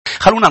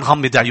خلونا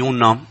نغمض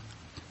عيوننا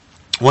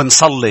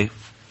ونصلي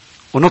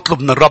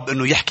ونطلب من الرب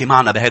أنه يحكي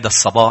معنا بهذا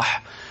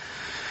الصباح.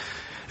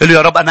 قل له: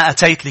 يا رب، أنا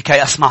أتيت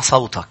لكي أسمع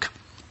صوتك.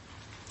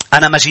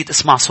 أنا ما جيت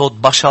أسمع صوت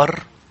بشر،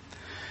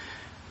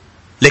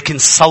 لكن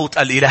صوت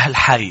الإله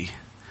الحي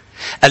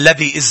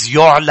الذي إذ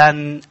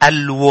يعلن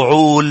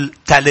الوعول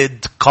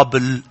تلد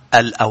قبل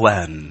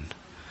الأوان.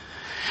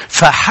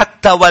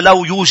 فحتى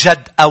ولو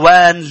يوجد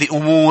أوان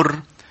لأمور،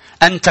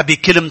 أنت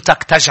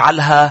بكلمتك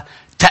تجعلها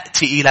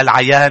تأتي إلى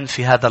العيان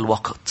في هذا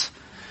الوقت.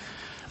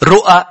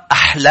 رؤى،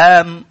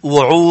 أحلام،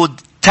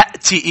 وعود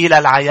تأتي إلى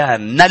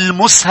العيان،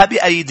 نلمسها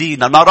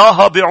بأيدينا،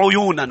 نراها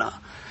بعيوننا.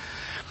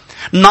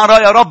 نرى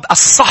يا رب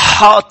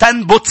الصحة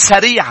تنبت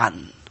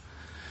سريعا،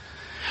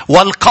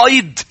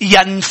 والقيد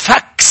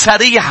ينفك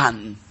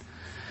سريعا،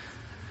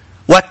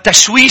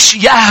 والتشويش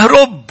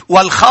يهرب،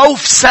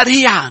 والخوف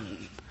سريعا.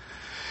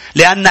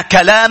 لأن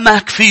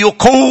كلامك فيه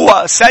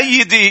قوة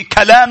سيدي،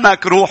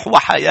 كلامك روح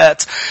وحياة.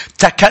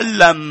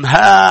 تكلم،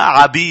 ها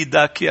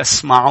عبيدك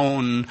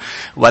يسمعون،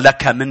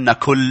 ولك منا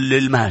كل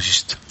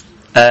المجد.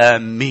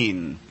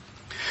 آمين.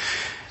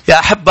 يا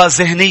أحبة،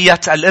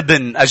 ذهنية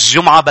الابن.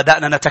 الجمعة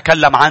بدأنا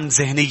نتكلم عن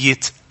ذهنية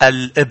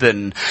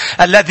الابن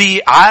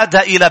الذي عاد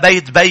إلى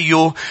بيت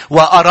بيه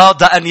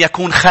وأراد أن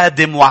يكون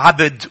خادم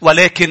وعبد،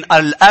 ولكن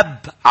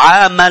الأب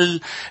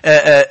عامل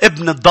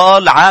ابن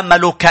الضال،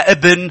 عامله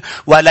كابن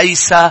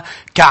وليس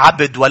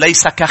كعبد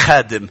وليس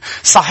كخادم.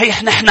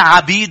 صحيح نحن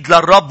عبيد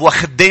للرب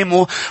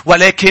وخدامه،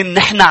 ولكن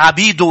نحن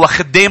عبيده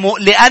وخدامه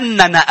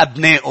لأننا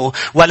أبنائه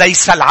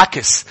وليس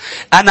العكس.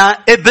 أنا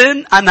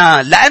ابن،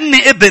 أنا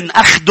لأني ابن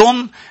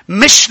أخدم،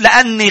 مش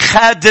لأني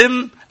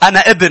خادم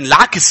أنا ابن.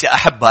 العكس يا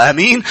أحبة.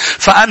 آمين.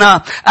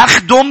 فأنا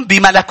أخدم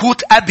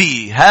بملكوت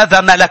أبي.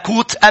 هذا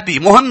ملكوت أبي.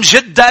 مهم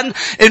جدا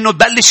أنه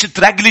تبلش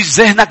ترجلج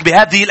ذهنك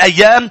بهذه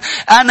الأيام.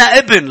 أنا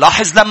ابن.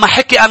 لاحظ لما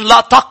حكي أن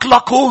لا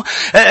تقلقوا،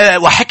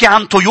 وحكي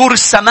عن طيور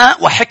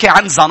السماء، وحكي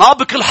عن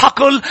زنابق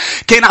الحقل،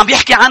 كان عم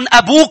يحكي عن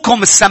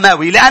أبوكم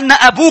السماوي. لأن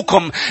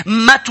أبوكم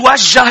ما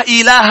توجه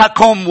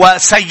إلهكم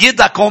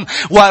وسيدكم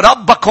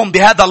وربكم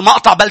بهذا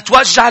المقطع، بل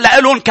توجه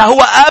لهم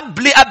كهو أب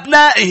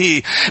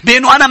لأبنائه،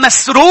 بأنه أنا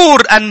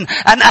مسرور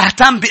أن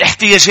أهتم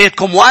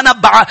باحتياجاتكم، وأنا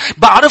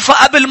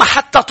بعرفها قبل ما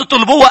حتى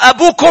تطلبوها.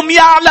 أبوكم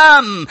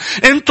يعلم.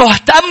 أنتوا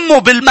اهتموا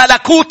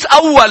بالملكوت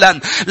أولا.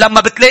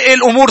 لما بتلاقي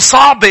الأمور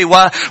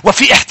صعبة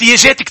وفي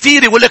احتياجات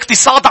كتيرة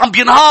والاقتصاد عم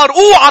بينهار،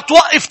 اوعى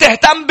توقف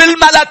تهتم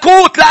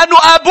بالملكوت، لأنه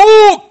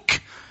أبوك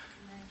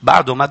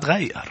بعده ما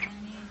تغير.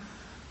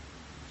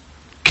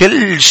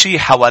 كل شيء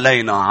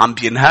حوالينا عم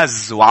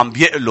بينهز وعم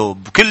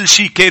بيقلب، وكل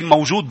شيء كان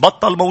موجود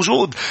بطل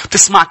موجود.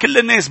 تسمع كل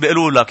الناس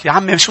بيقولوا لك: يا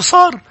عمي شو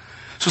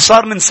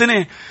صار من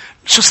سنة؟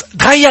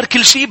 تغير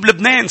كل شيء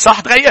بلبنان، صح؟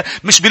 تغير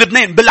مش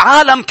بلبنان،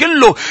 بالعالم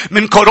كله،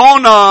 من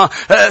كورونا،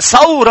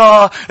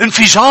 ثورة،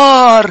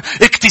 انفجار،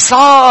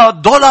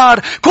 اقتصاد،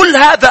 دولار، كل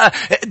هذا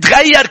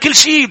تغير كل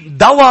شيء.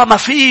 دواء ما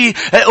فيه،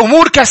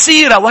 أمور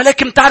كثيرة.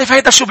 ولكن تعرف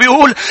هيدا شو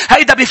بيقول؟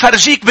 هيدا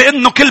بيفرجيك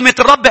بأنه كلمة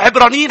الرب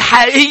عبرانيين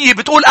حقيقية.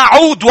 بتقول: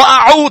 أعود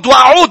وأعود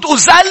وأعود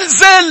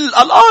أزلزل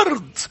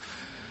الأرض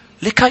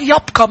لكي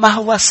يبقى ما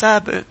هو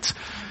ثابت.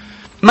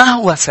 ما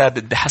هو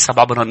ثابت بحسب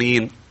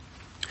عبرانيين؟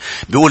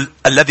 بيقول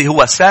الذي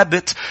هو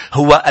ثابت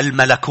هو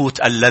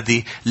الملكوت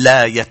الذي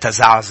لا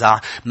يتزعزع،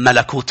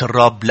 ملكوت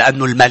الرب،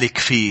 لأنه الملك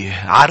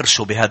فيه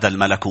عرشه بهذا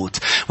الملكوت،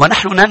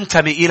 ونحن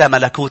ننتمي إلى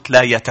ملكوت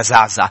لا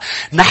يتزعزع.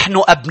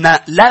 نحن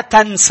أبناء. لا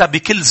تنسى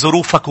بكل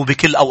ظروفك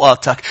وبكل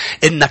أوقاتك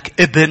إنك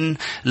ابن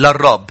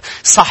للرب.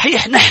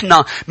 صحيح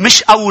نحن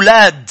مش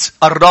أولاد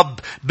الرب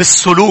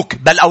بالسلوك،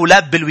 بل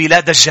أولاد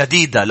بالولادة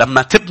الجديدة.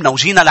 لما تبنى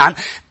وجينا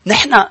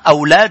نحن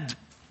أولاد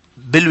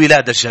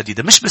بالولادة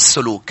الجديدة، مش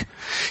بالسلوك.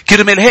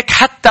 كرمال هيك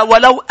حتى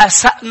ولو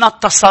أسأنا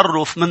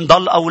التصرف من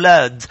ضل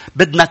أولاد.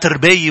 بدنا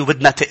تربية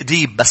وبدنا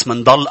تأديب، بس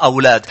من ضل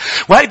أولاد.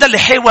 وهيدا اللي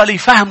حاول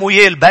يفهمه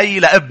البي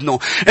لابنه،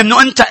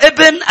 إنه أنت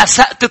ابن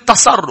أسأت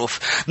التصرف.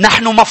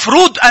 نحن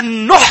مفروض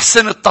أن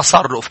نحسن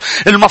التصرف.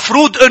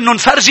 المفروض أنه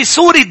نفرجي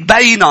صورة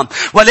بينا،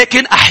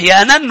 ولكن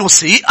أحيانا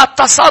نسيء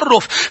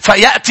التصرف.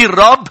 فيأتي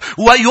الرب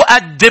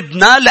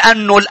ويؤدبنا،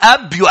 لأنه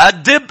الأب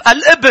يؤدب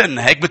الابن.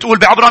 هيك بتقول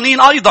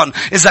بعبرانيين أيضا: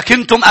 إذا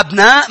كنتم أبناء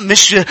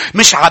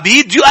مش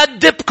عبيد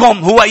يؤدبكم.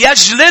 هو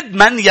يجلد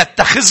من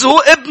يتخذه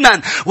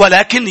ابنا،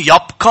 ولكن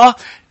يبقى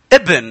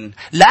ابن.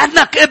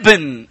 لأنك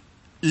ابن،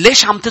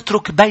 ليش عم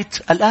تترك بيت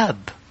الآب؟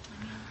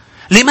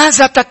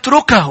 لماذا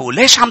تتركه؟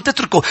 ليش عم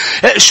تتركه؟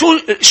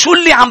 شو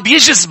اللي عم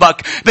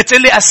بيجذبك؟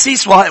 بتقلي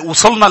قسيس،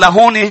 وصلنا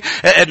لهون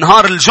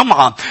نهار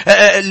الجمعة.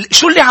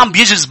 شو اللي عم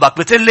بيجذبك؟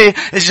 بتقلي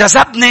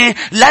جذبني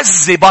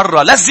لذة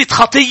برا، لذة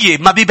خطية.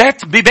 ما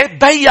ببيت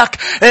بيك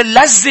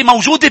اللذة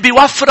موجودة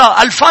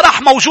بوفرة،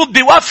 الفرح موجود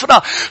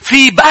بوفرة،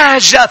 في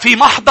بهجة في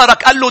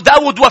محضرك. قال له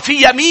داود: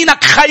 وفي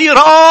يمينك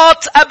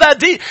خيرات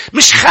أبدي.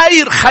 مش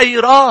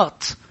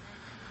خيرات.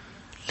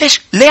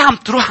 ليه عم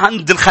تروح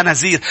عند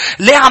الخنازير؟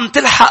 ليه عم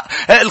تلحق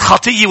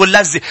الخطية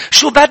واللذة؟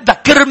 شو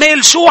بدك؟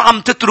 كرمال شو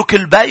عم تترك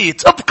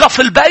البيت؟ ابقى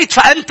في البيت،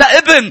 فأنت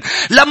ابن.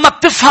 لما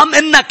بتفهم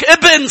إنك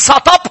ابن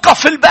ستبقى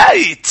في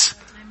البيت.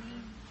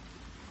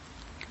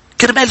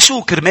 كرمال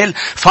شو؟ كرمال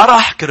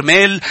فرح،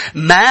 كرمال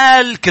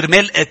مال،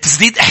 كرمال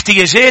تسديد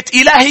احتياجات.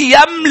 إلهي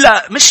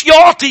يملأ، مش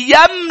يعطي،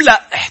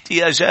 يملأ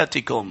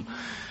احتياجاتكم.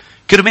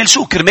 كرمال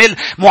شو؟ كرمال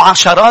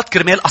معاشرات،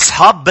 كرمال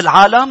أصحاب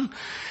بالعالم.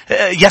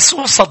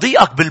 يسوع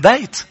صديقك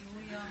بالبيت.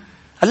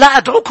 لا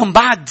أدعوكم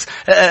بعد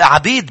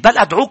عبيد، بل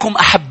أدعوكم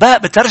أحباء.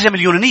 بترجمة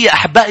اليونانية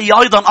أحبائي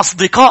أيضا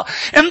أصدقاء.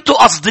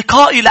 أنتوا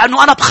أصدقائي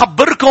لأنه أنا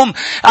بخبركم،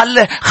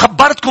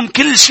 خبرتكم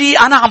كل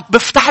شيء. أنا عم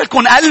بفتح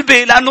لكم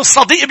قلبي، لأنه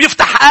الصديق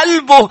بيفتح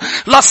قلبه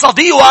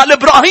لصديقه. وقال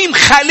إبراهيم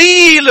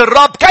خليل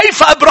الرب.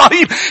 كيف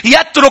إبراهيم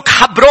يترك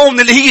حبرون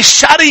اللي هي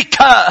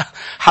الشركة؟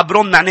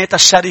 حبرون معناتها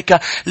الشركة.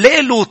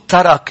 ليه لوط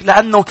ترك؟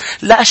 لأنه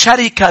لا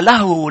شركة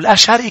له، لا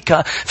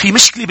شركة. في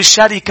مشكلة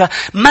بالشركة.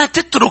 ما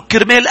تترك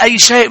كرمال أي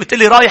شيء.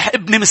 بتقلي رايح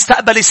ابني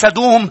مستقبلي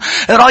سدوم،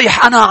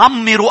 رايح أنا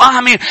عمر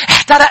وأعمل،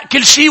 احترق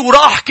كل شيء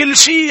وراح كل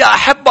شيء. يا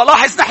أحبة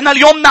لاحظ نحن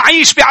اليوم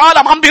نعيش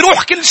بعالم عم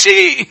بيروح كل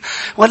شيء،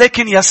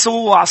 ولكن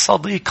يسوع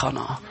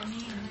صديقنا،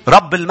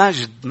 رب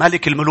المجد،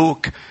 ملك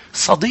الملوك،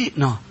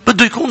 صديقنا.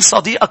 بده يكون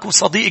صديقك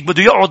وصديقك.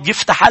 بده يقعد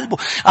يفتح قلبه.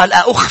 قال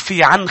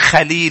أخفي عن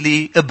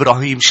خليلي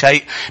إبراهيم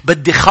شيء.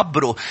 بدي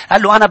خبره.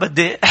 قال له أنا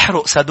بدي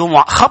أحرق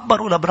سدوم.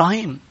 خبره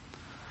لإبراهيم.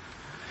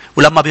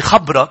 ولما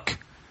بيخبرك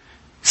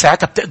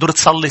ساعتها بتقدر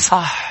تصلي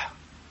صح.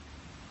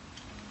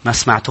 ما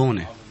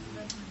سمعتوني؟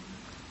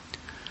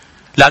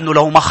 لأنه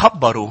لو ما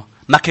خبروا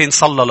ما كان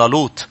صلى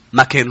للوط،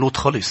 ما كان لوط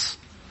خلص.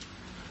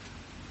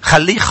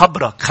 خليه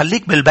خبرك.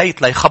 خليك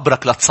بالبيت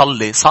ليخبرك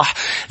لتصلي صح.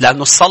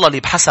 لأنه الصلاة اللي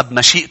بحسب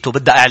مشيئته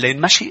بدها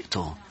إعلان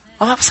مشيئته.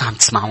 بس عم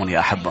تسمعوني يا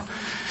أحبة؟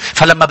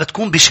 فلما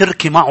بتكون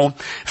بشركة معه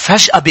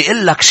فجأة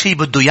بيقول لك شيء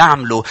بده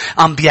يعمله،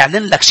 عم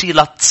بيعلن لك شيء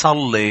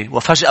لتصلي،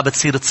 وفجأة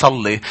بتصير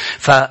تصلي.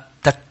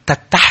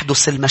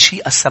 تحدث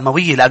المشيئة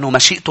السماوية، لأنه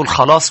مشيئته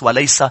الخلاص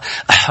وليس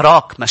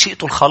إحراق.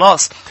 مشيئته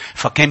الخلاص.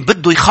 فكان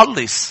بده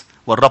يخلص،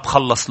 والرب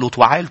خلص لوط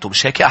وعائلته.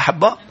 مش هيك يا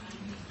أحبة؟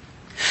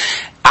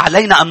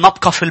 علينا أن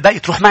نبقى في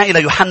البيت. روح معي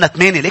إلى يوحنا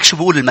 8. ليك شو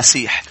بيقول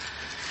المسيح؟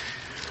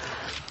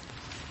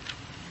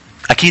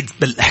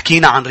 أكيد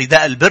حكينا عن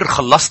رداء البر،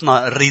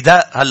 خلصنا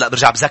الرداء. هلأ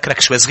برجع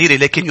بذكرك شوي صغيرة.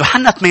 لكن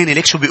يوحنا 8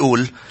 ليك شو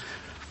بيقول؟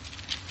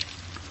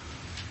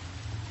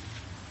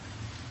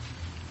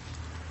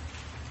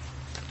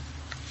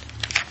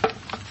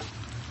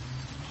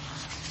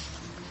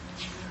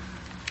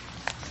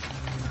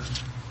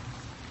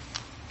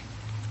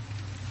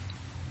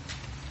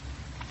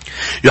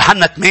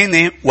 يوحنا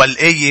 8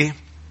 والآية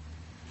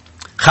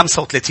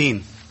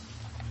 35.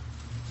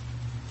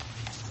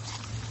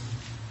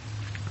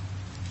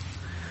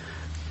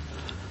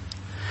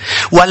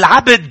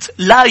 والعبد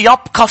لا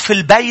يبقى في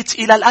البيت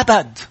إلى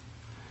الأبد.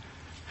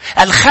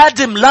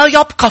 الخادم لا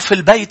يبقى في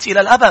البيت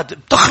إلى الأبد.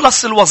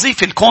 بتخلص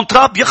الوظيفة،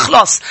 الكونترا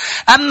بيخلص.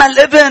 أما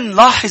الابن،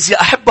 لاحظ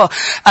يا أحبة،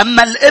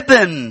 أما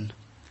الابن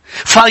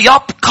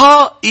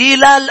فيبقى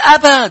إلى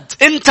الأبد.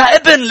 أنت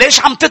ابن، ليش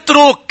عم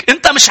تترك؟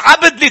 أنت مش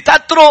عبد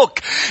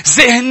لتترك.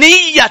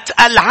 ذهنية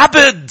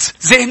العبد،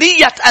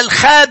 ذهنية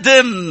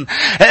الخادم.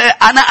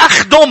 أنا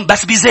أخدم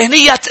بس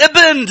بذهنية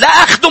ابن، لا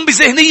أخدم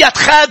بذهنية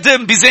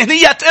خادم،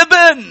 بذهنية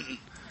ابن.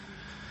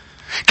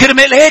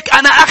 كرمال هيك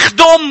أنا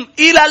أخدم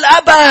إلى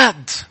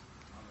الأبد،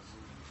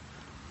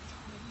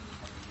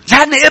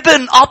 لأني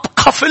ابن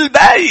أبقى في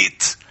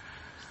البيت.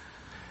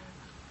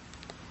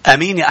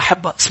 أمين يا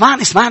أحبة؟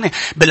 اسمعني.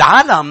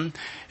 بالعالم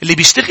اللي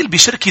بيشتغل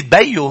بشركة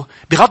بيو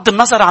بغض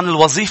النظر عن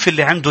الوظيفة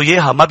اللي عنده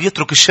إياها ما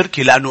بيترك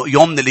الشركة، لأنه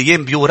يوم من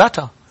الأيام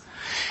بيورثها.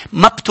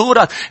 ما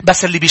بتورث.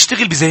 بس اللي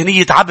بيشتغل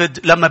بذهنية عبد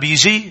لما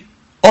بيجي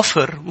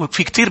أوفر،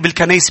 وفي كتير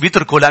بالكنائس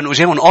بيتركوا لأنه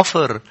جاهم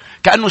أوفر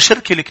كأنه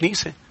شركة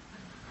الكنيسة.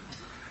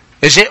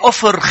 جاي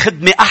أوفر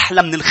خدمة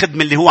أحلى من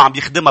الخدمة اللي هو عم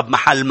يخدمها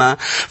بمحل ما،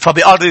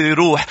 فبيقرر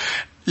يروح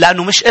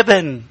لأنه مش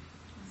ابن.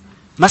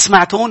 ما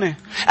سمعتوني؟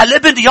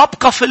 الابن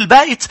يبقى في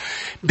البيت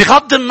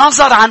بغض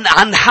النظر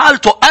عن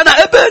حالته.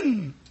 أنا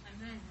ابن.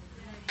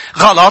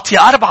 غلط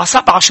يا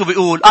 4:7 شو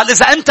بيقول؟ قال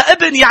إذا أنت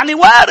ابن يعني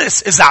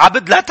وارث. إذا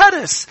عبد لا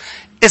ترث.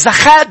 إذا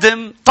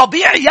خادم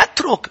طبيعي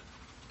يترك.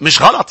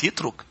 مش غلط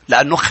يترك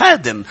لأنه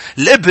خادم.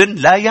 الابن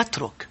لا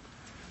يترك.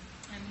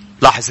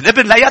 لاحظ،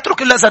 الابن لا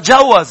يترك إلا إذا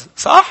تجوز.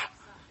 صح؟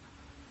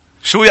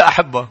 شو يا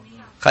أحبة؟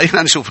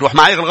 خلينا نشوف. روح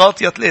معي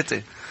غلط يا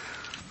 3.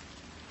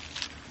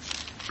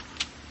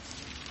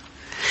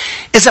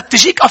 إذا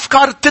بتجيك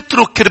أفكار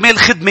تترك كرمال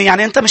خدمة،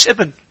 يعني أنت مش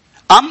ابن.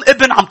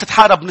 ابن عم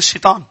تتحارب من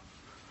الشيطان.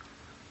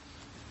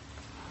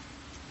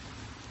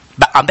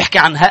 عم بحكي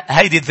عن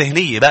هيدي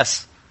الذهنية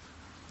بس.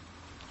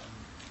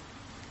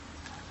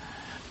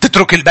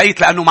 تترك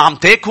البيت لأنه ما عم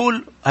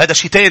تاكل، هذا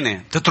شيء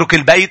تاني. تترك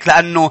البيت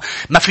لأنه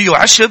ما فيه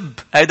عشب،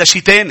 هذا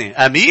شيء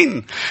تاني.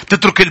 أمين.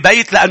 تترك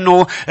البيت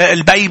لأنه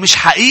البي مش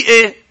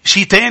حقيقي،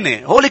 شيء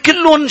تاني. هو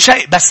كلهم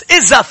شيء. بس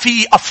إذا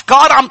في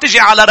أفكار عم تجي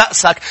على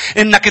رأسك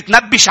إنك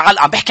تنبش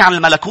عم بحكي عن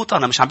الملكوت،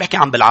 أنا مش عم بحكي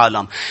عن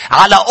بالعالم.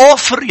 على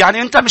أوفر،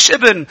 يعني أنت مش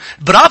ابن.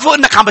 برافو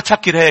إنك عم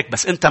بتفكر هيك،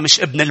 بس أنت مش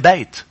ابن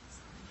البيت.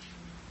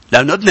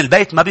 لأنه ابن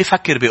البيت ما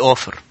بيفكر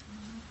بأوفر.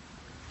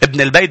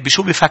 ابن البيت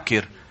بشو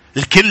بيفكر؟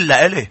 الكل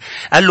لإله.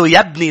 قال له يا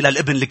ابني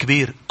للابن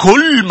الكبير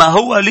كل ما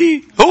هو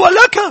لي هو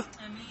لك.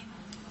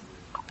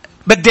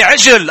 بدي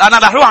عجل. أنا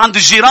رح أروح عند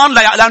الجيران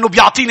لأنه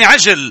بيعطيني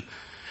عجل.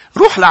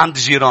 روح لعند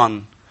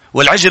الجيران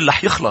والعجل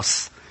رح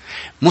يخلص.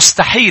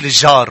 مستحيل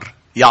الجار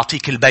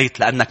يعطيك البيت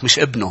لأنك مش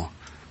ابنه.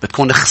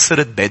 بتكون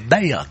خسرت بيت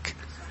بيك.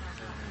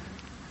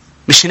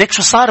 مش هيك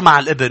شو صار مع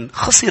الابن؟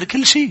 خسر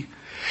كل شيء.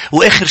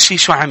 وآخر شيء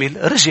شو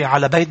عمل؟ رجع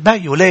على بيت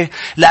بيه. ليه؟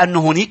 لأنه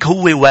هناك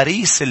هو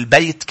وريث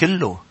البيت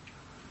كله.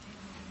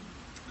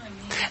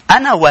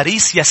 أنا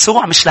وريث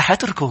يسوع، مش رح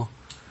أتركه.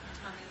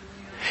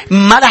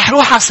 ما رح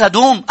روح على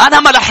سدوم. أنا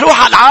ما رح روح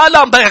على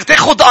العالم. بدك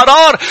تاخد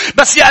قرار.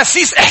 بس يا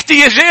أسيس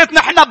احتياجات.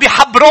 نحن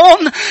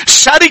بحبرون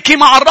الشركة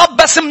مع الرب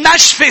بس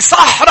منشفة.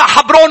 صحراء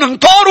حبرون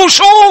انطر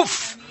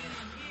وشوف.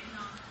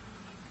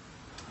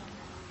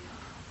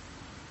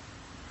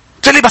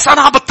 قلت لي بس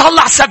أنا عم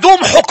بتطلع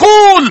سدوم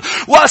حقول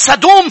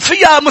وسدوم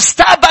فيها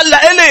مستقبل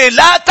لإلي.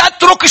 لا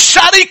تترك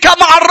الشركة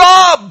مع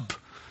الرب.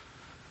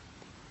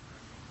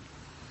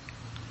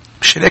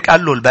 مش هيك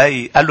قال له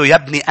البي؟ قال له يا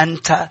ابني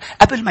أنت،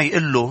 قبل ما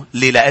يقول له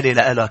لي لإلي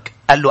لإلك،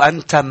 قال له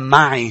أنت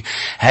معي.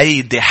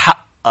 هيدي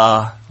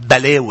حقة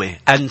بلاوي.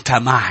 أنت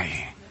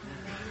معي.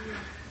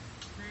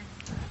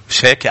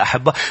 مش هيك يا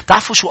أحبة؟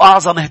 تعرفوا شو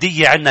أعظم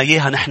هدية عنا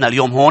إياها نحن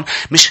اليوم هون؟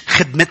 مش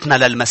خدمتنا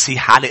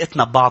للمسيح،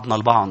 علاقتنا ببعضنا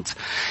البعض.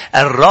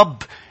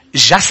 الرب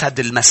جسد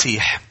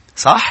المسيح،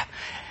 صح؟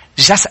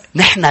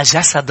 نحن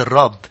جسد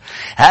الرب.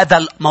 هذا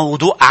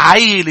الموضوع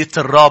عائلة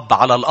الرب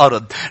على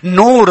الأرض.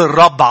 نور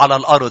الرب على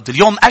الأرض.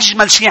 اليوم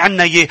أجمل شيء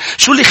عنا إياه.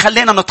 شو اللي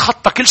خلينا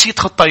نتخطى كل شيء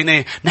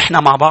تخطيناه؟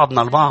 نحن مع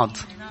بعضنا البعض.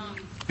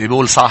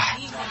 بيقول صح.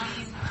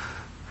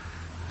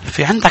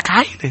 في عندك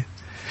عائلة.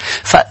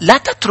 فلا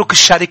تترك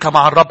الشركة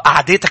مع الرب.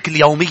 قعدتك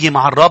اليومية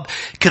مع الرب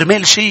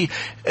كرمال شيء.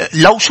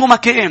 لو شو ما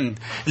كان.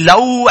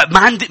 لو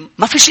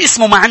ما في شيء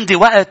اسمه ما عندي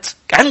وقت.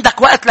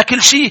 عندك وقت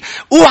لكل شيء.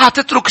 اوعى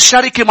تترك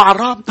الشركة مع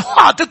الرب.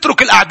 اوعى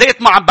تترك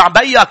القعدات مع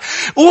بيك.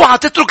 اوعى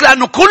تترك،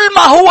 لأنه كل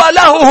ما هو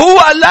له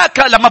هو لك.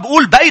 لما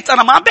بقول بيت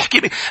أنا ما عم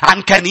بحكي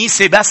عن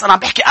كنيسة بس. أنا عم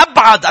بحكي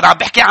أبعد. أنا عم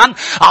بحكي عن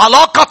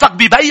علاقتك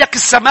ببيك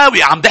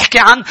السماوي. عم بحكي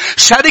عن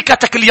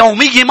شركتك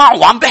اليومية معه.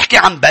 وعم بحكي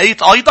عن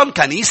بيت أيضا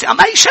كنيسة. أم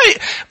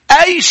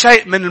أي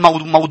شيء من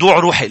الموضوع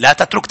روحي. لا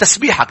تترك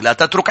تسبيحك. لا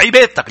تترك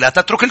عبادتك. لا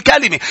تترك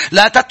الكلمة.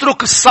 لا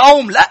تترك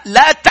الصوم.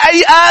 لا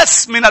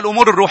تيأس من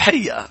الأمور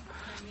الروحية.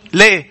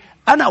 ليه؟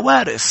 أنا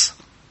وارث.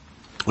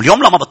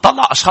 واليوم لما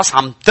بتطلع أشخاص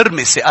عم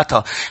ترمي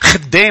ثقتها،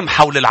 خدام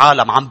حول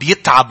العالم عم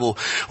بيتعبوا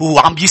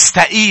وعم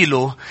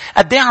بيستقيلوا،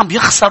 قد ايه عم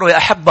بيخسروا يا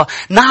أحبة.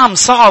 نعم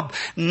صعب.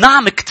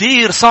 نعم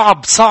كتير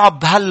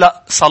صعب.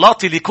 هلأ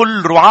صلاتي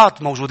لكل رعاة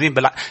موجودين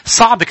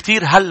صعب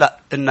كتير هلأ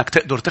إنك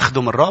تقدر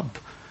تخدم الرب.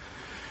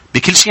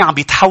 بكل شيء عم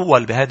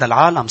بيتحول بهذا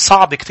العالم.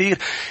 صعب كتير.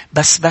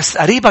 بس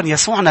قريبا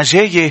يسوعنا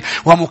جاي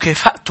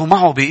ومكافأته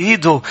معه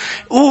بإيده.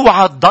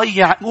 اوعى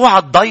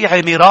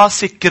تضيع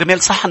ميراثك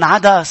كرمال صحن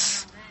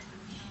عدس.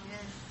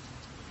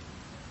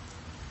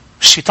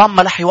 الشيطان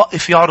ما رح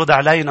يوقف يعرض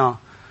علينا.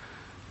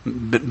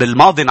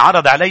 بالماضي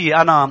انعرض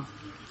علي أنا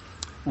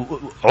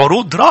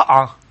عروض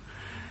رائعة.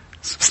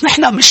 بس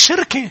نحن مش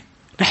شركة.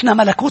 نحن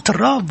ملكوت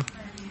الرب.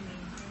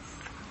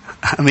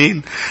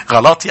 أمين.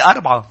 غلاطي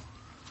 4.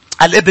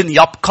 الابن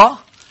يبقى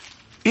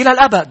إلى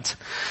الأبد.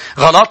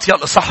 غلاطيا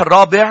الإصحاح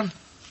 4.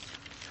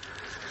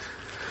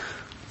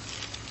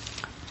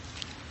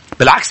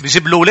 بالعكس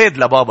بيجيب له أولاد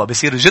لبابا.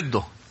 بيصير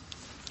جده.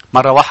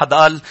 مرة واحد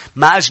قال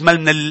ما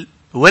أجمل من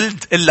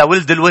الولد إلا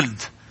ولد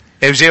الولد.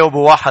 جاوبه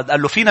واحد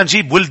قال له فينا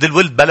نجيب ولد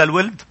الولد بلا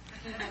الولد؟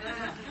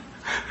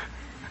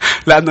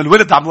 لأنه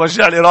الولد عم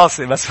يوجع لي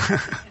راسي بس.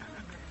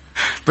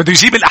 بده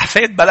يجيب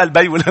الأحفاد بلا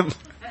البي والأم.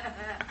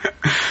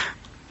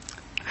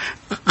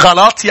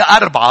 غلاطيا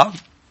 4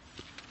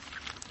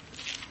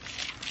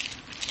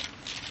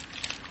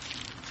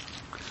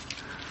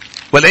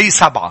 والآية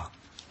 7.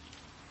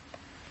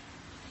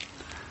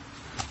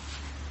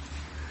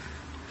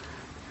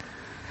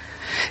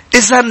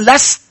 إذن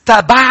لست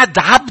بعد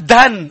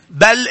عبدا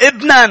بل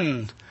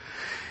ابنا،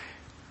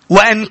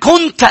 وإن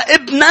كنت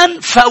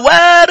ابنا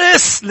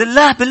فوارث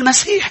لله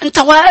بالمسيح. أنت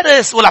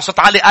وارث. ولا عشان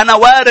تعالي أنا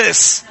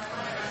وارث.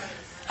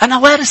 أنا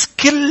وارث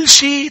كل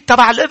شيء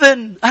تبع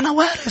الابن. أنا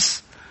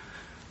وارث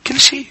كل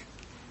شيء.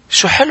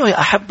 شو حلو يا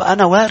أحب.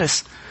 أنا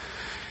وارث.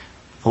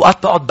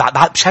 وقت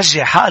بقعد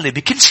بشجع حالي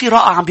بكل شيء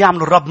رائع عم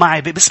بيعمل الرب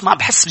معي. بسمع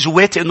بحس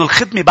جواتي إنه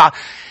الخدمة بعد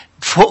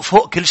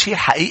فوق كل شيء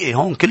حقيقي.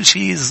 هون كل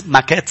شيء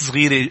مكات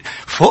صغيرة.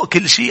 فوق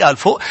كل شيء. قال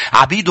فوق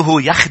عبيده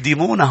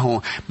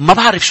يخدمونه. ما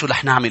بعرف شو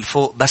رح نعمل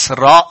فوق. بس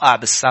الرائع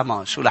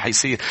بالسماء شو رح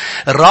يصير.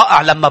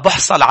 الرائع لما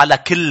بحصل على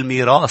كل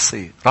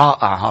ميراثي.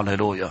 رائع.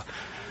 هاليلويا.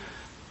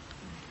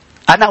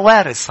 أنا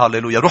وارث.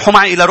 هاليلويا. روحوا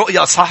معي إلى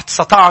رؤيا إصحاح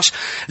 19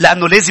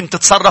 لأنه لازم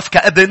تتصرف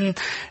كابن.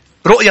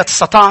 رؤيا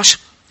 19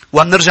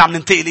 ونرجع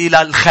ننتقل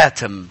إلى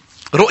الخاتم.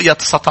 رؤيا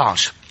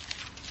 19.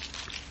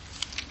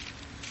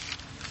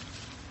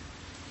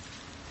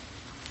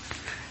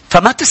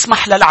 فما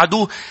تسمح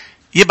للعدو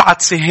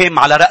يبعث سهام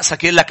على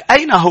رأسك يقول لك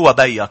أين هو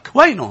بيك؟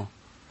 وينه؟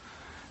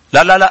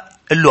 لا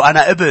قل له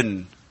أنا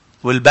ابن.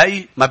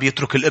 والبي ما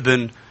بيترك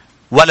الابن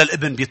ولا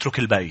الابن بيترك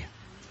البي.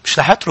 مش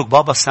رح يترك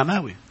بابا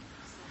السماوي.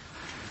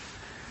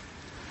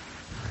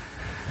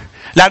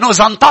 لأنه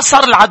إذا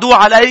انتصر العدو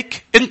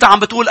عليك أنت عم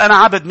بتقول أنا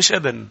عبد مش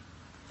ابن.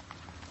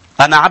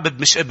 أنا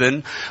عبد مش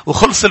ابن.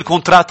 وخلص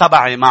الكونترا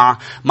تبعي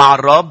مع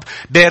الرب.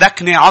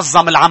 باركني،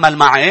 عظم العمل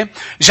معي،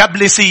 جاب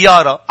لي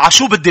سيارة.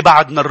 عشو بدي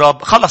بعد من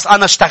الرب؟ خلص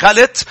أنا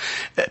اشتغلت.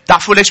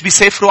 بتعرفوا ليش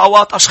بيسافروا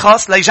أوقات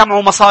أشخاص؟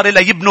 ليجمعوا مصاري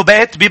ليبنوا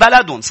بيت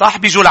ببلدهم. صح؟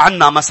 بيجوا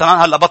لعنا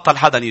مثلا. هلأ بطل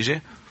حدا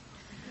يجي.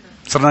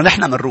 صرنا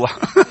نحن منروح.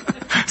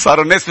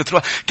 صاروا الناس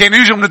بتروح. كانوا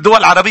يجوا من الدول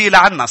العربية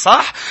لعنا.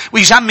 صح؟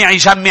 ويجمع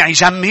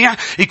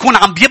يكون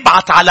عم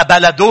بيبعت على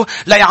بلده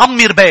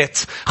ليعمر بيت.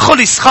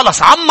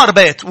 خلص عمر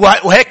بيت.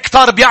 وهيك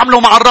كتار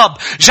بيعملوا مع الرب.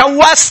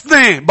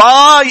 جوزتني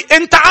باي.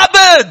 انت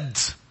عبد.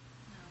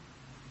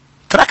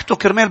 تركته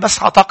كرمال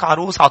بس عطاك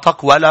عروس،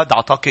 عطاك ولد،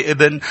 عطاك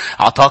ابن،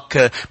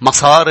 عطاك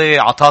مصاري،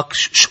 عطاك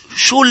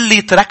شو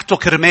اللي تركته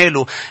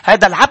كرماله.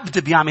 هذا العبد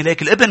بيعمل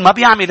هيك. الابن ما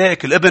بيعمل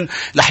هيك. الابن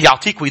رح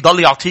يعطيك ويضل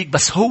يعطيك،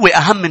 بس هو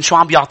أهم من شو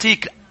عم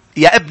بيعطيك.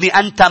 يا ابني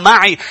أنت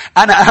معي.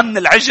 أنا أهم من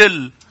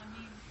العجل.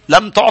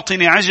 لم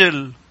تعطني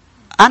عجل.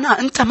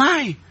 أنت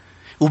معي.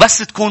 وبس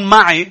تكون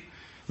معي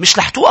مش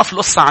رح توقف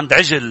القصة عند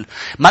عجل.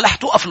 ما رح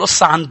توقف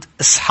القصة عند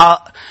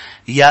إسحاق.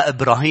 يا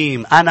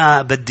إبراهيم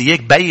أنا بدي إياك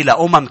بي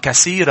لأمم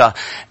كثيرة.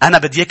 أنا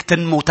بدي إياك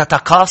تنمو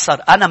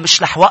تتكاثر. أنا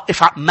مش رح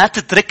وقف. ما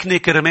تتركني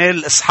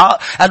كرمال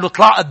إسحاق. قال له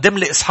طلع قدم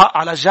لي إسحاق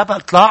على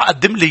الجبل. طلع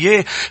قدم لي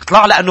إياه.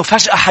 طلع لأنه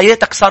فجأة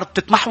حياتك صارت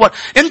تتمحور.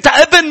 أنت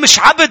ابن مش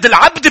عبد.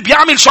 العبد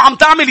بيعمل شو عم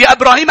تعمل يا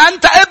إبراهيم.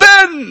 أنت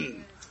ابن.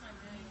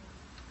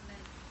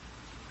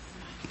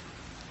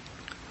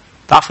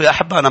 تعرفوا يا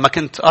أحبة أنا ما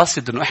كنت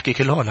قاصد أنه أحكي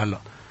كل هول هلأ.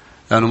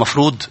 لأنه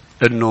مفروض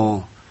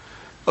أنه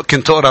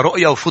كنت أقرأ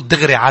رؤية وفوت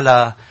دغري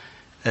على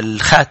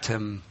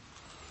الخاتم.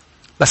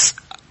 بس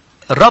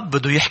الرب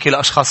بده يحكي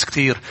لأشخاص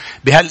كتير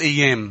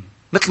بهالأيام.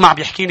 مثل ما عم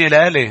بيحكيني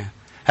لالي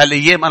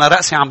هالأيام. أنا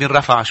رأسي عم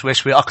بينرفع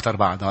شوي أكتر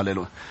بعد.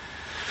 هاليلويا.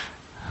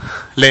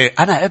 ليه؟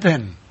 أنا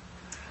ابن.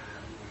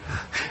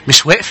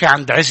 مش واقفة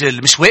عند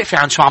عجل. مش واقفة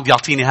عند شو عم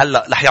بيعطيني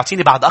هلأ. رح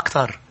يعطيني بعد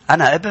أكتر.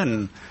 أنا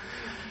ابن.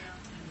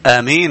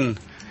 آمين.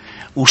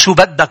 وشو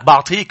بدك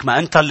بعطيك؟ ما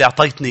أنت اللي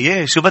أعطيتني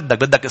إياه. شو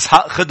بدك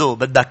إسحاق؟ خده.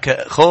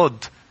 بدك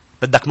خود.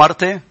 بدك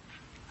مرتي؟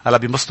 هلا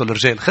بيمصطوا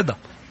الرجال. خدها.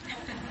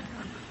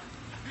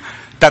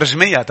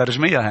 ترجميها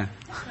هاي.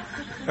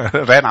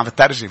 رين عم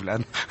بترجم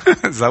لأن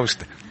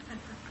زوجتي.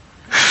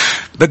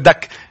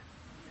 بدك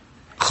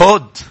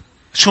خود.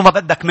 شو ما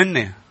بدك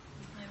مني.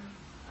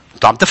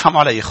 انتوا عم تفهموا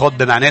علي. خود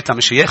بمعناتها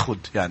مش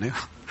ياخد يعني.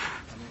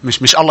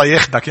 مش الله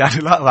ياخدك يعني.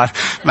 لا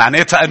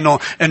معناتها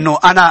انه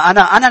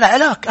انا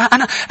لك.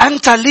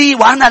 انت لي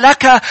وانا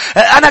لك.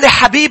 انا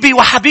لحبيبي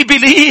وحبيبي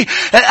لي.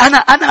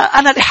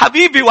 انا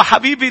لحبيبي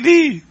وحبيبي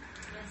لي.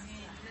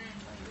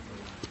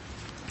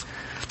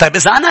 طيب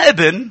إذا أنا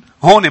ابن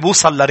هون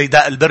بوصل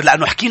لرداء البر.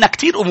 لأنه حكينا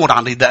كتير أمور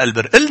عن رداء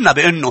البر. قلنا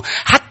بأنه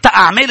حتى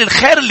أعمال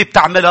الخير اللي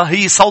بتعملها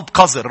هي صوب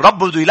قذر.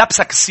 رب بده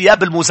يلبسك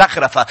الثياب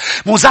المزخرفة.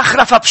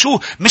 مزخرفة بشو؟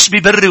 مش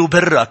ببر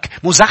وبرك.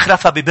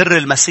 مزخرفة ببر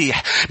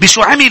المسيح.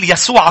 بشو عمل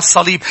يسوع على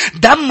الصليب.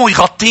 دمه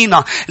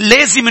يغطينا.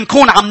 لازم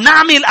نكون عم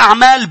نعمل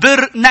أعمال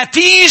بر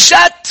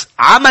نتيجة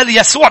عمل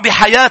يسوع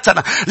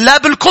بحياتنا. لا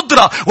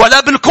بالقدرة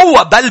ولا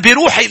بالقوة بل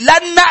بروحي.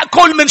 لن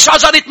نأكل من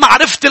شجرة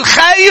معرفة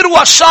الخير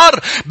والشر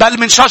بل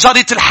من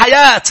شجرة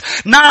الحياة.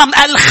 نعم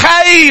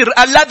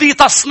الخير الذي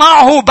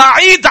تصنعه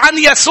بعيد عن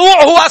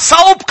يسوع هو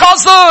صوب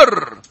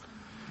قذر.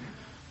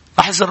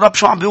 لاحظ الرب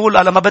شو عم بيقول.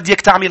 لما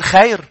بديك تعمل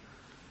خير.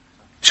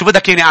 شو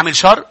بدك يعني اعمل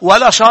شر؟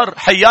 ولا شر.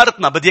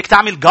 حيارتنا بديك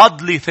تعمل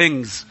godly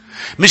things.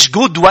 مش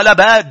good ولا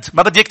bad.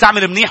 ما بديك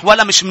تعمل منيح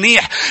ولا مش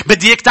منيح.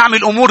 بديك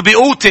تعمل امور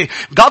بقوتي.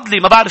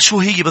 godly ما بعرف شو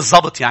هي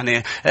بالضبط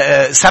يعني.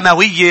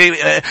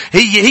 سماوية.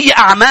 هي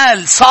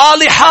اعمال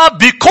صالحة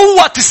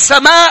بقوة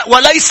السماء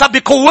وليس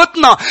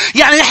بقوتنا.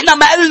 يعني احنا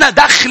ما قلنا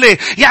دخله.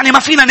 يعني ما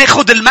فينا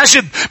ناخد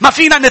المجد. ما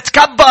فينا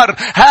نتكبر.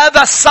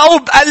 هذا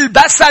الثوب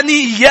ألبسني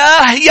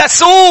إياه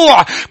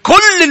يسوع.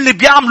 كل اللي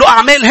بيعملوا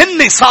اعمال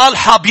هن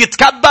صالحة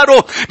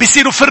بيتكبروا.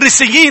 بيصيروا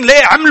فريسيين.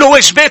 ليه؟ عملوا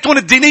واجباتهم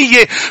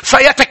الدينية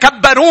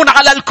فيتكبرون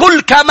على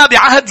الكل. كما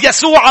بعهد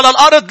يسوع على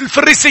الأرض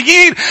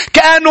الفريسيين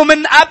كانوا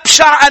من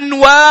أبشع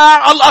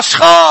أنواع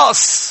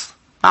الأشخاص.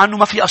 مع أنه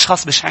ما في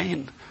أشخاص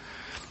بشعين.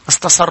 بس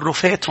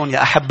تصرفاتهم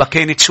يا أحبة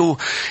كانت شو؟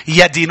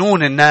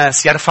 يدينون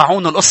الناس.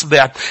 يرفعون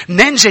الأصبع.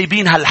 منين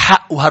جايبين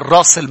هالحق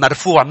وهالراس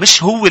المرفوع؟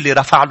 مش هو اللي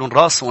رفع لهم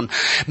راسهم.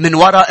 من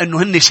وراء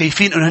أنه هن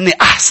شايفين أنه هن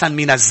أحسن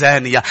من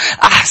الزانية.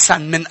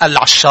 أحسن من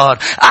العشار.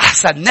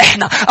 أحسن.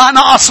 نحن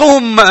أنا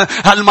أصوم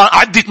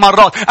عدة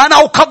مرات. أنا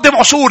أقدم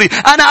عشوري.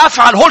 أنا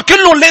أفعل. هول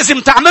كلهم لازم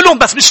تعملهم.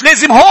 بس مش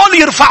لازم هول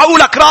يرفعوا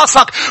لك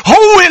راسك.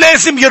 هو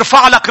لازم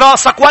يرفع لك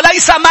راسك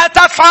وليس ما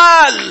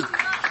تفعل.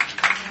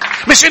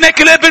 مش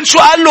هناك الابن شو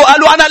قال له؟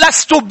 قال له أنا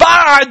لست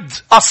بعد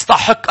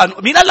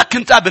أستحق مين قال لك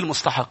كنت قبل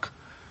مستحق؟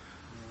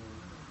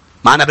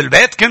 ما أنا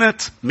بالبيت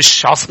كنت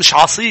مش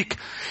عاصيك.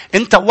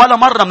 أنت ولا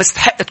مرة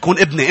مستحق تكون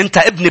ابني. أنت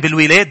ابني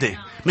بالولادة.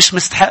 مش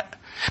مستحق.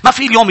 ما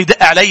في اليوم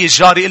يدق علي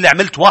الجاري اللي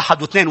عملت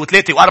 1 و2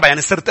 و3 و4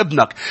 يعني صرت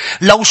ابنك.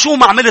 لو شو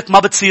ما عملت ما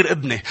بتصير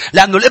ابني.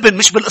 لأنه الابن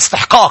مش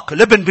بالاستحقاق.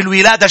 الابن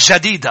بالولادة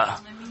الجديدة.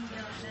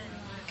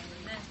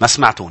 ما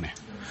سمعتوني؟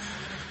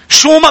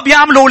 شو ما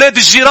بيعملوا أولاد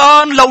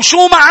الجيران، لو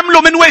شو ما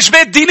عملوا من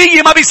واجبات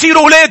دينية ما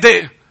بيصيروا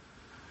أولادي.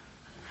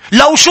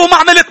 لو شو ما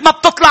عملت ما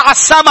بتطلع على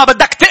السما.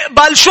 بدك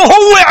تقبل شو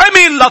هو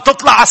عمل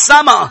لتطلع على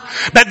السما.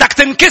 بدك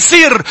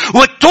تنكسر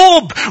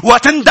وتتوب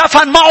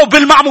وتندفن معه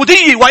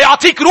بالمعمودية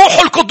ويعطيك روح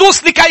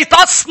القدوس لكي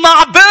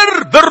تصنع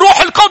بر بالروح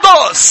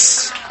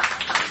القدس.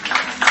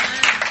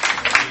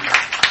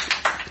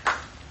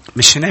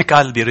 مش هناك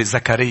قال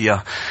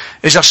بزكريا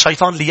اجا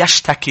الشيطان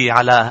ليشتكي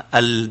على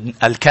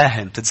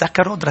الكاهن؟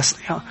 تتذكروا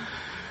درسناها؟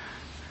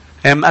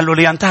 قال له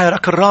لينتهي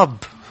رك الرب.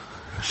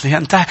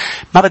 لينتهي.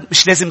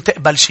 مش لازم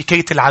تقبل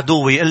شكاية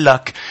العدو يقول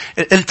لك.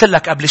 قلت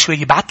لك قبل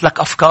شوي بعت لك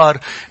أفكار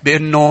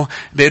بأنه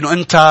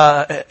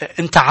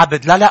أنت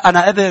عبد. لا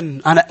أنا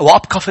ابن. أنا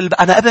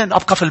ابن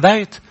أبقى في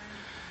البيت.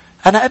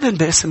 أنا ابن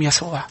باسم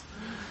يسوع.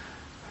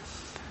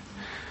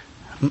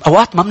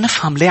 أوقات ما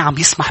بنفهم ليه عم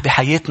يسمح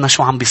بحياتنا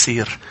شو عم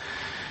بيصير.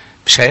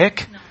 مش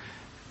هيك؟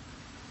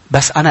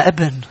 بس أنا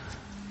ابن.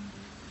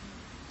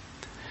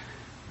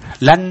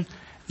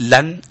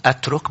 لن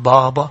أترك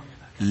بابا.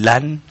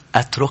 لن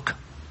أترك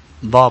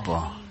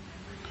بابا.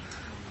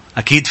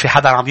 أكيد في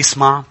حدا عم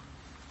يسمع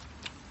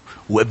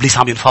وإبليس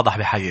عم ينفضح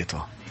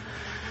بحياته.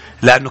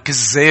 لأنه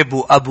كذاب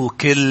وأبو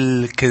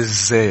كل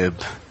كذاب.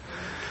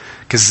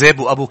 كذاب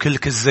وأبو كل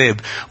كذاب.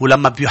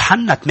 ولما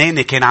بيوحنا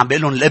 8 كان عم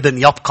بيقولون الابن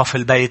يبقى في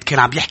البيت، كان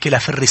عم بيحكي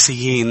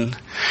لفريسيين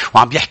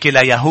وعم بيحكي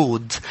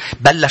ليهود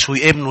بلشوا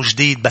يؤمنوا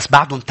جديد بس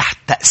بعدهم تحت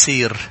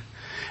تأثير.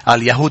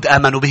 اليهود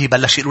آمنوا به،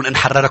 بلش يقولون إن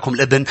حرركم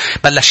الابن.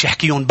 بلش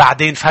يحكيون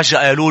بعدين فجأة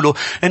قالوا له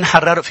إن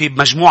حرر. في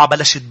مجموعة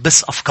بلشت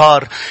تبث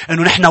أفكار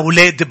إنه نحن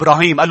أولاد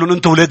إبراهيم. قالوا له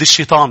أنتوا أولاد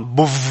الشيطان.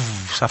 بوف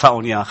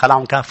سفقهم يا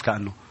خلعهم كاف.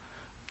 كأنه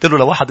قلت له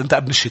لواحد أنت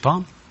ابن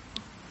الشيطان.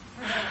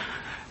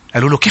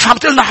 قالوا له كيف عم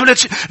تقولنا حولاد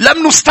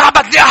لم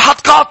نستعبد لأحد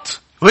قط.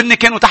 وإن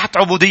كانوا تحت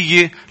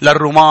عبودية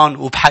للرومان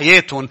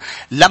وبحياتهم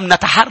لم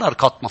نتحرر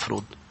قط.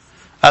 مفروض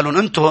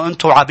قالوا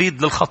أنتوا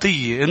عبيد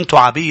للخطية. أنتوا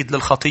عبيد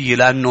للخطية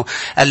لأنه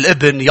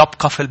الابن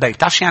يبقى في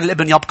البيت. تعرف يعني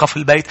الابن يبقى في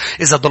البيت؟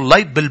 إذا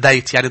ضليت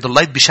بالبيت يعني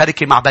ضليت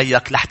بشركة مع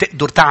بيك رح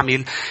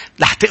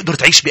تقدر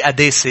تعيش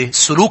بقداسة.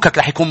 سلوكك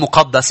رح يكون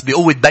مقدس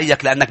بقوة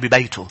بيك لأنك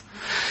ببيته.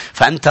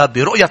 فأنت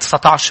برؤية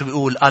 19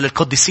 بيقول قال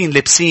القديسين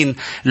لابسين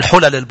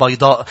الحلل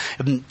البيضاء.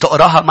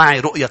 تقراها معي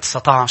رؤية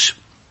 19.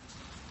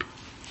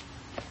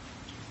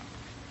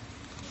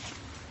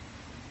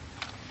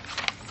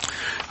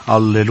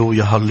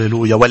 هللويا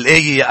هللويا.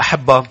 والآية يا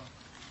أحبة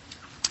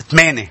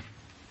 8.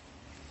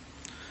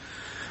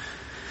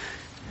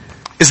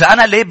 إذا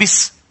أنا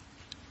لابس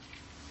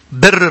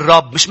بر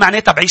الرب مش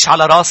معناتها بعيش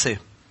على راسي.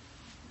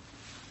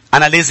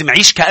 أنا لازم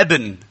أعيش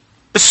كابن.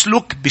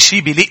 اسلك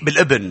بشي بليق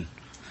بالابن.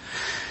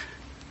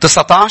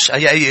 19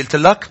 أي قلت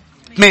لك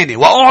 8.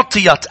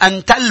 وأعطيت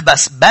أن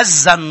تلبس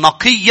بزا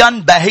نقيا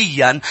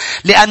بهيا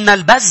لأن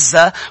البز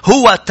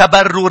هو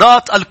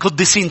تبررات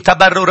القديسين.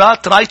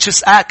 تبررات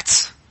righteous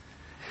acts.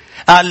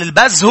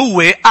 البز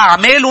هو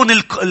أعمالهم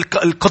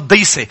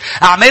القديسة،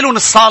 أعمالهم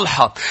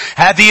الصالحة.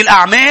 هذه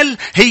الأعمال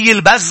هي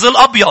البز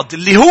الأبيض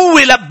اللي هو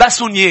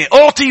لبسهم إياه.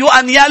 أعطيوا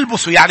أن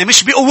يلبسوا. يعني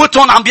مش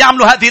بقوتهم عم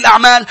بيعملوا هذه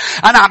الأعمال.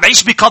 أنا عم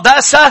بعيش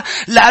بقداسة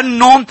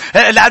لأنه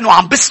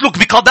عم بسلك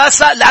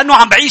بقداسة لأنه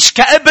عم بعيش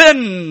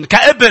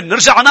كابن.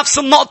 نرجع على نفس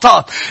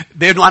النقطة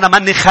بأنه أنا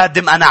ماني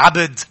خادم، أنا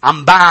عبد.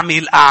 عم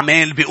بعمل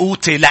أعمال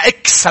بقوتي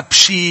لأكسب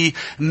شيء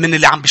من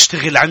اللي عم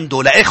بشتغل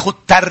عنده، لأخذ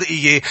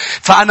ترقية.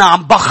 فأنا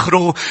عم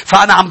بخره.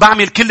 فأنا عم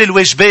بعمل كل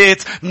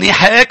الواجبات.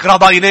 منيح هيك؟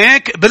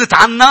 رضيناك؟ قبلت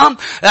عنا؟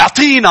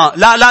 اعطينا.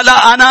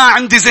 لا أنا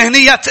عندي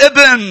ذهنية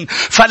ابن.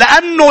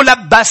 فلأنه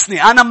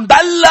لبسني أنا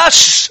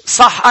مبلش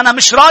صح. أنا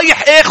مش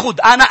رايح اخد،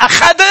 أنا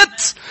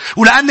أخدت.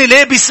 ولأني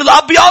لابس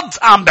الأبيض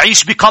عم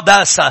بعيش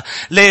بقداسة.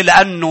 ليه؟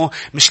 لأنه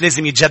مش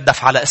لازم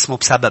يتجدف على اسمه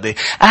بسببه.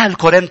 أهل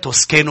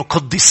كورنثوس كانوا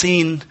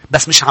قديسين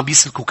بس مش عم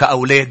بيسلكوا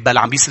كأولاد بل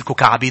عم بيسلكوا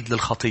كعبيد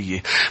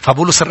للخطية.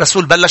 فبولس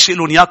الرسول بلش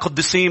يقولون يا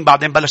قديسين.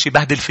 بعدين بلش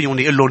يبهدل فيهم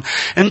يقولون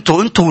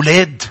انتوا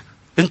ولاد.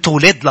 انتوا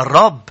ولاد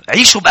للرب.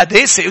 عيشوا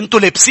بقداسة. انتوا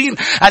لابسين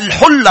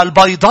الحلة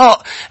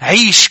البيضاء.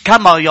 عيش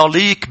كما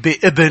يليق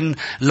بابن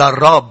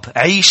للرب.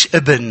 عيش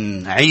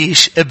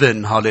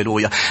ابن.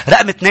 هاليلويا.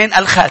 رقم 2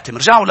 الخاتم.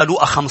 رجعوا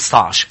للوقا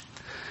 15.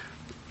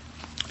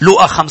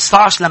 لوقا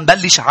 15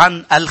 لنبلش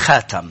عن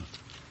الخاتم.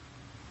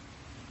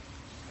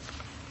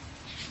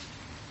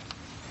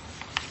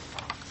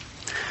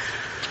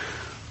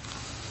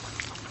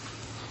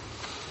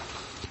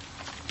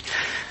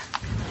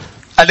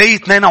 آية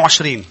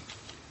 22.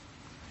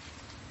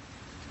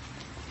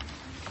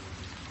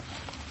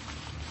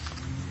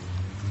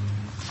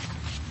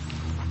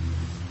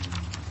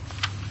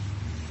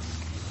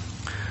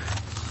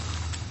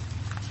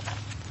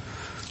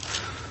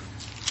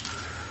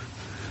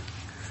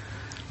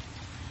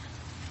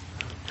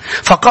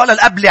 فقال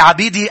الأب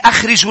لعبيده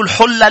أخرجوا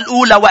الحلة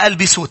الأولى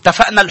وألبسوه.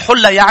 اتفقنا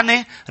الحلة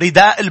يعني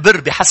رداء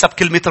البر بحسب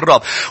كلمة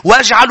الرب.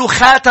 واجعلوا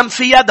خاتم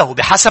في يده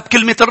بحسب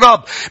كلمة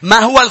الرب. ما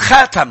هو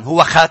الخاتم؟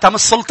 هو خاتم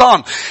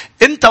السلطان.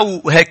 انت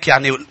وهيك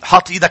يعني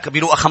حاط ايدك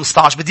بلوقا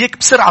 15. بديك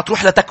بسرعة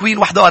تروح لتكوين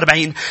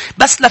 41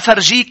 بس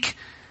لفرجيك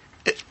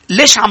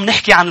ليش عم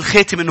نحكي عن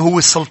الخاتم إنه هو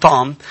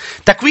السلطان؟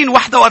 تكوين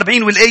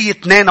 41 والآية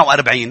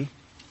 42.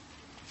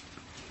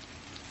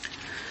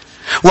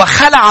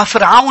 وخلع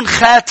فرعون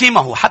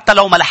خاتمه، حتى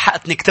لو ما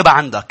لحقت نكتبها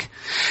عندك.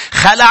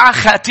 خلع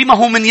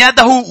خاتمه من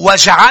يده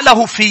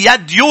وجعله في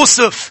يد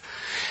يوسف.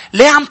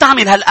 ليه عم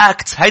تعمل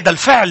هالأكت؟ هيدا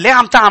الفعل ليه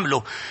عم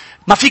تعمله؟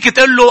 ما فيك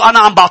تقول له أنا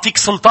عم بعطيك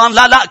سلطان.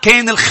 لا،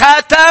 كان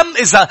الخاتم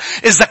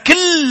إذا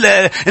كل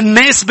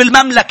الناس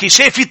بالمملكة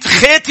شافت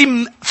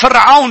خاتم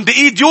فرعون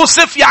بإيد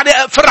يوسف، يعني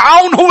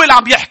فرعون هو اللي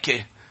عم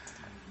يحكي.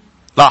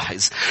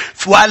 لاحظ.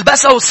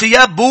 وألبسه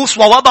ثياب بوس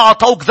ووضع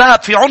طوق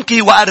ذهب في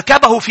عنقه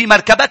وأركبه في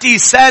مركبته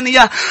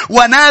الثانية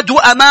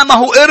ونادوا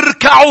أمامه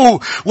اركعوا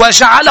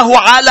وجعله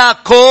على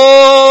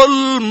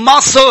كل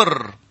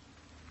مصر.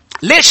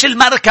 ليش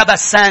المركبة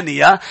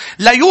الثانية؟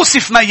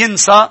 ليوسف ما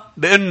ينسى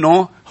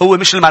بأنه هو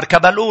مش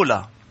المركبة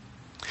الأولى.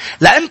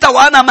 لأنت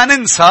وأنا ما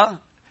ننسى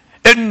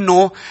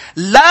أنه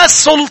لا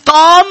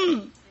سلطان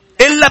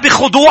إلا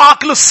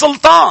بخضوعك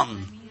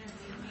للسلطان.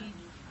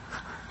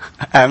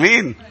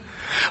 آمين.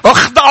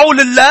 اخضعوا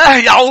لله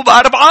يعقوب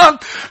 4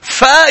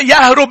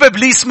 فيهرب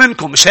إبليس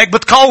منكم. مش هيك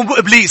بتقاوموا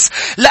إبليس؟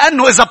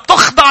 لأنه إذا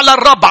بتخضع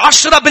للرب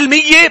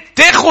 10%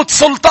 بتاخد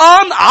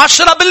سلطان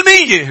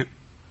 10%.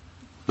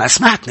 ما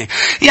سمعتني؟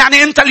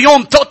 يعني أنت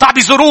اليوم تقطع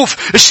بظروف،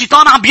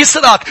 الشيطان عم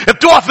بيسرقك،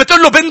 بتوقف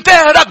بتقول له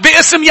بنتهرك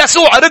باسم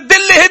يسوع، رد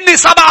لي هني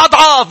 7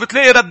 أضعاف،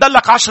 بتلاقي رد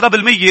لك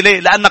 10%. ليه؟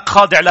 لأنك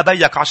خاضع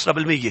لبيك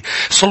 10%.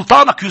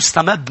 سلطانك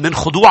يستمد من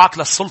خضوعك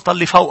للسلطة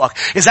اللي فوقك.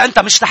 إذا أنت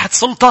مش تحت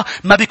سلطة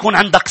ما بيكون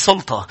عندك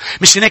سلطة.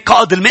 مش هناك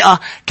قائد 100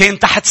 كان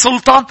تحت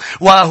سلطة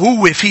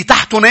وهو في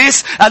تحته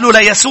ناس قالوا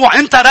ليسوع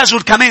أنت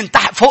رجل كمان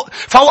تحت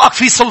فوقك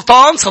في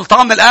سلطان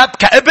من الآب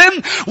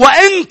كابن،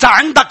 وأنت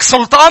عندك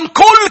سلطان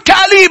كل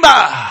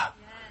كلمة.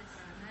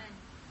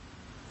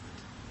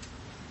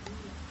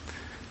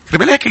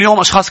 كرمال هيك اليوم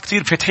أشخاص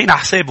كتير فاتحين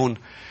حسابهم،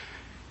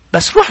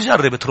 بس روح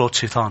جرب ترد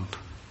شيطان.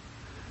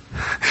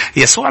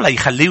 يسوع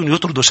ليخليهم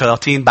يطردوا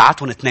شياطين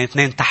بعتهم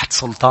 2 تحت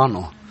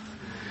سلطانه،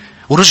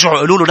 ورجعوا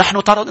قالوا له نحن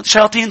طردنا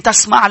شياطين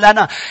تسمع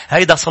لنا.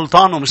 هيدا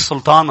سلطانه مش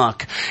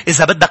سلطانك.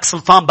 إذا بدك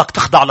سلطان بدك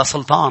تخضع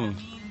لسلطان.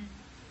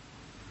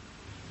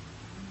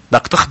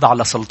 بدك تخضع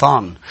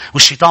لسلطان.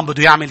 والشيطان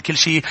بده يعمل كل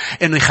شيء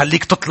إنه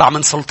يخليك تطلع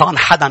من سلطان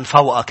حدا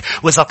فوقك.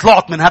 وإذا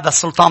طلعت من هذا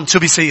السلطان شو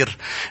بيصير؟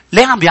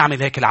 ليه عم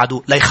بيعمل هيك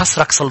العدو؟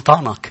 ليخسرك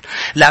سلطانك.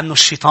 لأنه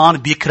الشيطان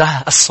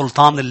بيكره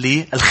السلطان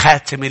اللي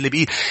الخاتم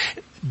اللي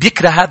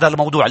بيكره هذا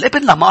الموضوع.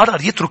 الابن لما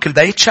قرر يترك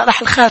البيت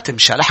شلح الخاتم،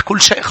 شلح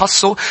كل شيء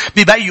خاصه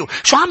ببيه.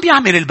 شو عم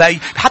بيعمل البي؟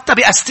 حتى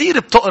بأستير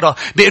بتقرأ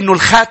بأنه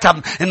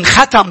الخاتم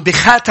انختم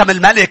بخاتم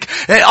الملك.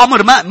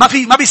 أمر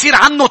ما بيصير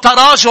عنه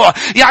تراجع.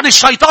 يعني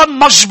الشيطان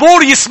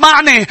مجبور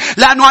يسمعني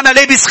لأنه أنا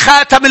لابس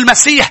خاتم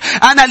المسيح.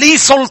 أنا لي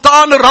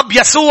سلطان الرب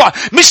يسوع،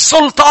 مش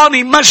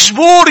سلطاني.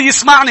 مجبور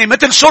يسمعني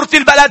مثل شرطي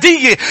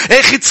البلدية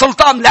اخذ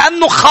سلطان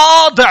لأنه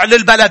خاضع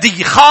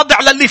للبلدية، خاضع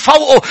للي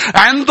فوقه،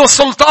 عنده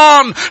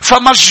سلطان.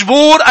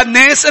 فمجبور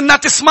الناس انها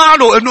تسمع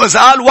له. انه اذا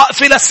قال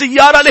وقفي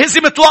للسيارة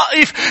لازم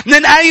توقف.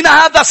 من اين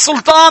هذا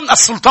السلطان؟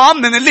 السلطان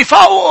من اللي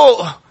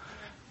فوقه.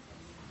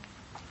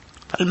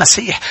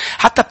 المسيح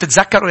حتى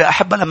بتتذكروا يا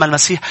أحبة لما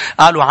المسيح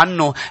قالوا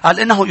عنه، قال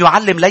إنه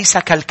يعلم ليس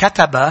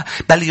كالكتبة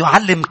بل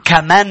يعلم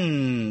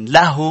كمن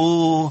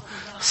له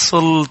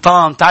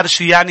سلطان. تعرف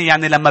شو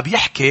يعني لما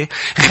بيحكي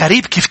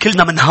غريب كيف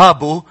كلنا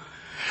منهابه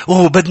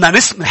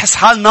وبدنا نحس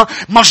حالنا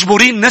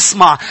مجبورين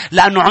نسمع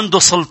لأنه عنده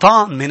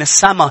سلطان من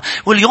السماء.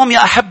 واليوم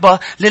يا أحبة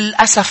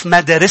للأسف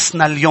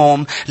مدارسنا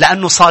اليوم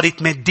لأنه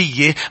صارت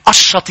مادية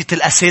قشطت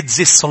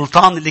الأساتذة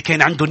السلطان اللي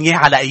كان عندهم إياه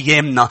على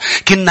أيامنا.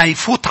 كنا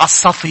يفوت على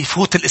الصف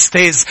يفوت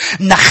الأستاذ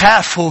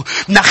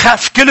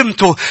نخاف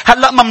كلمته.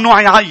 هلأ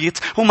ممنوع يعيط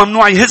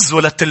وممنوع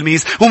يهزه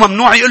للتلميذ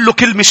وممنوع يقول له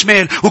كلمة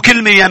شمال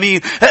وكلمة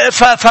يمين.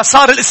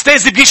 فصار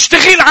الأستاذ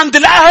بيشتغل عند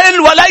الأهل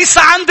وليس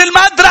عند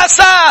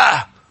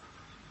المدرسة.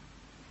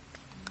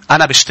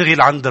 أنا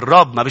بشتغل عند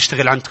الرب ما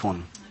بشتغل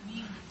عندكم.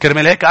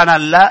 كرمال هيك أنا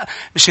لا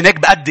مش هناك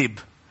بأدب.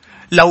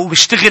 لو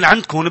بشتغل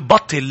عندكم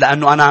ببطل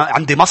لأنه أنا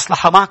عندي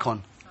مصلحة معكم.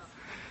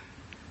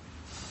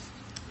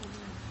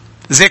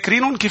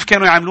 ذاكرينهم كيف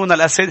كانوا يعملونا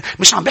الأساتذة؟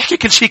 مش عم بحكي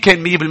كل شيء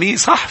كان 100%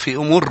 صح، في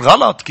أمور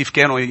غلط كيف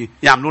كانوا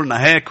يعملوا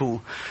لنا هيك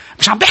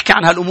مش عم بحكي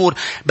عن هالأمور.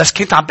 بس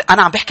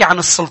أنا عم بحكي عن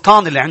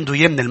السلطان اللي عنده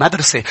إياه من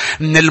المدرسة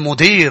من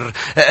المدير.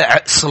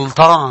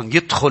 سلطان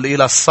يدخل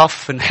إلى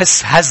الصف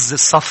نحس هز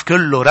الصف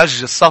كله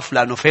رج الصف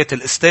لأنه فات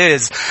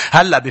الأستاذ.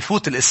 هلأ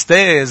بفوت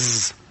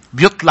الأستاذ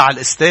بيطلع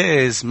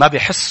الأستاذ ما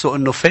بيحسوا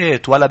إنه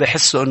فات ولا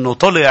بيحسوا إنه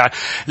طلع.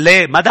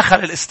 ليه؟ ما دخل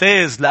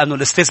الأستاذ لأنه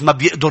الأستاذ ما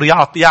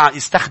بيقدر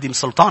يستخدم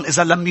سلطان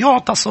إذا لم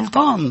يعطى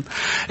سلطان.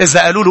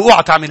 إذا قالوا له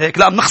اوعى تعمل هيك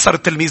لا بنخسر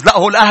التلميذ، لا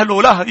هو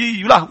الأهل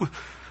لا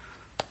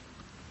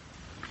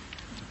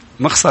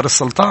نخسر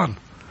السلطان.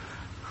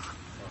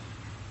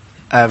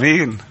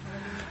 آمين.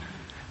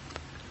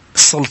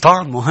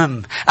 السلطان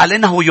مهم. قال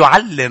إنه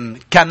يعلم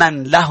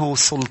كمن له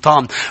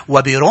سلطان.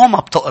 وبروما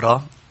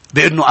بتقرأ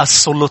بأنه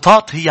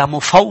السلطات هي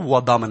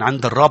مفوضة من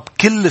عند الرب.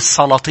 كل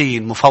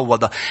السلاطين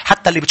مفوضة،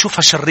 حتى اللي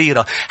بتشوفها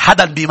شريرة.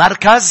 حدا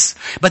بمركز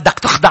بدك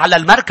تخضع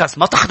للمركز،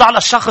 ما تخضع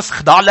للشخص،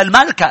 خضع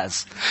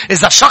للمركز.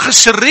 إذا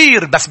الشخص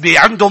شرير بس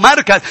عنده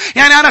مركز،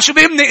 يعني أنا شو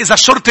بيهمني إذا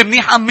الشرطي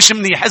منيح أم مش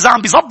منيح؟ إذا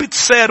عم بيزبط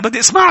السير بدي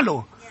اسمع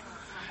له.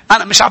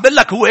 أنا مش عم بقول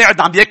لك هو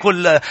قاعد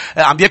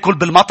عم بياكل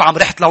بالمطعم،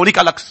 رحت لهونيك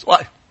قال لك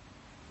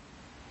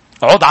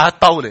اقعد على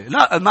هالطاولة.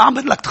 لا، ما عم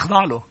بقول لك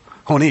تخضع له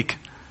هونيك،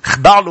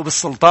 خضع له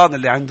بالسلطان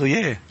اللي عنده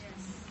إياه.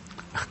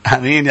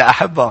 أمين يا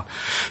أحبة.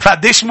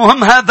 فقديش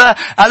مهم هذا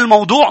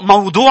الموضوع،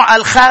 موضوع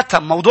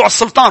الخاتم، موضوع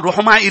السلطان.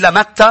 روحوا معي إلى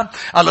متى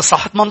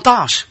الإصحاح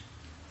 18.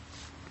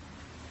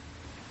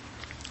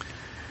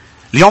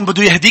 اليوم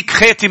بده يهديك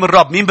خاتم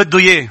الرب. مين بده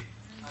إياه؟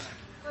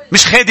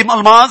 مش خاتم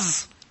ألماظ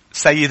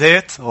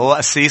سيدات، هو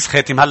قسيس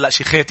خاتم هلأ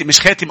شي خاتم، مش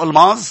خاتم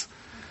ألماظ.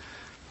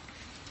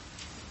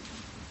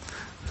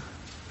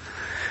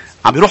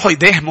 عم يروحوا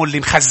يداهموا اللي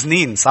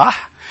مخزنين،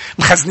 صح؟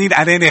 مخزنين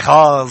أناني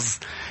غاز،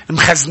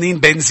 مخزنين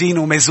بنزين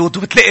ومازوت.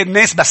 وبتلاقي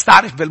الناس بس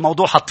تعرف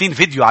بالموضوع حاطين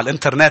فيديو على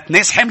الانترنت،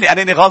 ناس حملة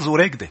أناني غاز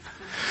وراكدة.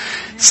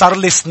 صار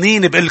لي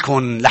سنين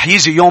بقلكن رح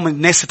يجي يوم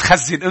الناس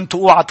تخزن، انتوا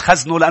اوعى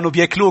تخزنوا لأنه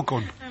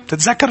بياكلوكن.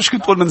 تتذكر شو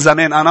كنت تقول من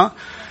زمان أنا؟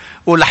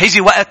 ورح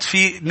يجي وقت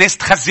في ناس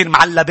تخزن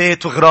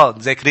معلبات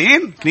وغراض.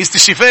 ذاكرين كنيسة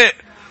الشفاء؟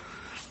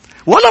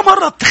 ولا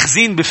مرة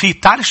التخزين بفيد.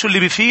 تعرف شو اللي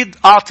بفيد؟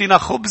 أعطينا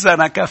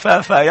خبزنا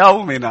كفاف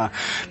يومنا.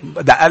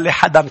 ده قال لي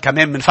حدا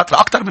كمان من فترة،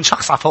 أكتر من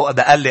شخص عفوا،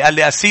 ده قال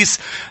لي أسيس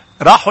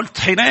راحوا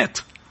الطحينات،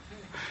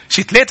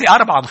 شي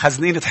 3-4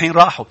 مخزنين طحين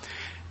راحوا.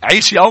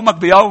 عيش يومك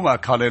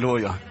بيومك.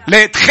 هاليلويا.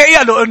 ليه؟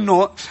 تخيلوا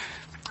انه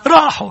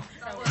راحوا.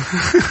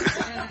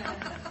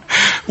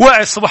 وقع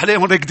الصبح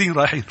ليهم راكدين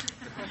رايحين.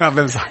 عم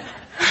بمزح.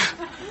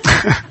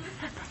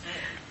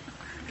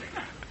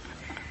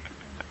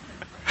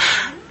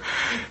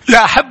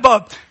 يا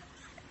أحبة،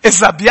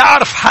 إذا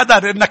بيعرف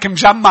حدا إنك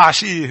مجمع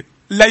شيء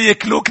لا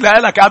يكلوك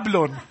لك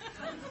قبلهم.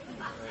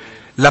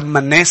 لما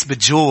الناس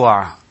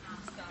بتجوع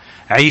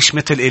عيش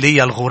مثل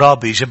إيليا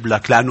الغرابي يجيب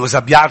لك، لأنه إذا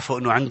بيعرفوا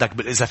إنه عندك،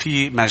 إذا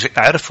في ما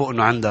عرفوا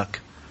إنه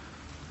عندك.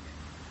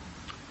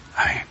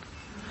 هين.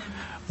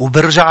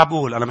 وبرجع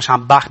بقول أنا مش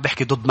عم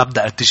بحكي ضد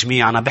مبدأ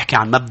التجميع، أنا بحكي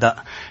عن مبدأ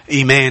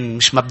إيمان،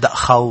 مش مبدأ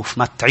خوف.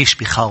 ما تعيش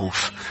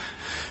بخوف.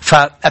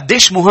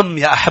 فقديش مهم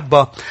يا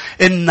أحبة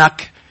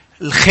إنك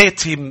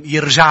الخاتم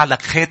يرجع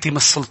لك، خاتم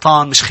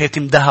السلطان، مش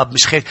خاتم ذهب،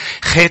 مش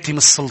خاتم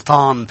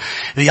السلطان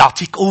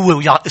يعطيك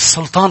قوة.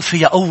 السلطان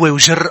فيها قوة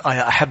وجرأة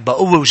يا أحبة،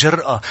 قوة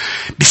وجرأة.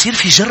 بيصير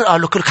في جرأة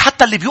لكل،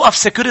 حتى اللي بيوقف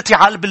سيكوريتي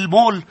على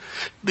بالمول.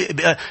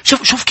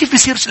 شوف كيف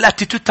بيصير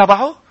الاتيتود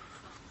تبعه.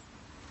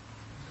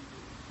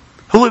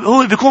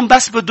 هو بيكون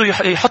بس بده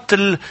يحط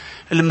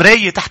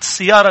المراية تحت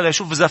السيارة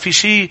ليشوف إذا في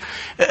شيء.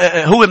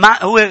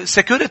 هو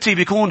سيكوريتي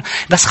بيكون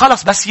بس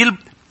خلص، بس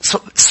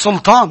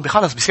السلطان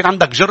خلص بيصير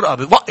عندك جرأة،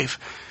 بيوقف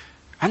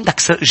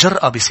عندك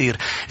جرأة. بيصير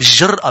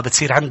الجرأة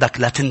بتصير عندك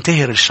لا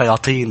تنتهر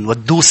الشياطين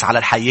وتدوس على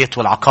الحياة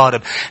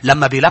والعقارب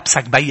لما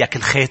بيلبسك بيك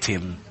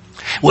الخاتم.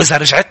 وإذا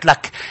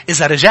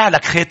رجع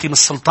لك خاتم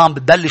السلطان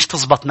بتبلش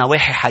تزبط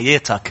نواحي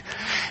حياتك.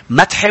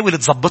 ما تحاول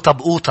تزبطها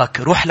بقوتك،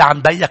 روح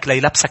لعن بيك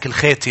ليلبسك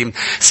الخاتم.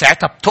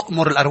 ساعتها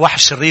بتأمر الأرواح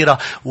الشريرة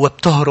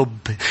وبتهرب.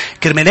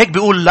 كرمال هيك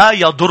بيقول لا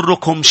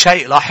يضركم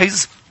شيء.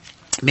 لاحظ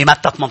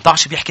بمتى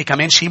 18 بيحكي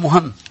كمان شيء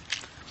مهم،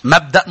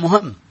 مبدأ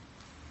مهم.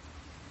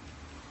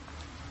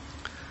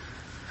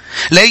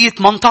 لآية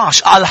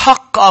 18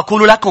 الحق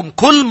أقول لكم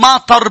كل ما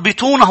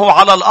تربطونه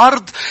على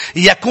الأرض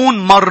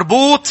يكون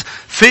مربوط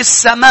في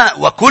السماء،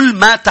 وكل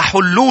ما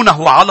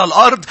تحلونه على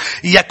الأرض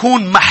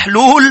يكون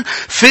محلول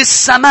في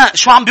السماء.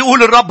 شو عم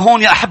بيقول الرب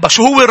هون يا أحبة؟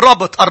 شو هو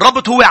الربط؟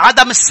 الربط هو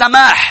عدم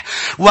السماح.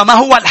 وما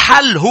هو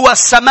الحل؟ هو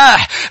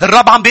السماح.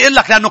 الرب عم بيقول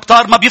لك، لأنه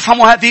كتار ما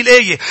بيفهموا هذه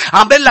الآية،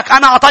 عم بيقول لك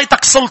أنا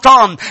أعطيتك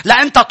سلطان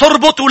لأنت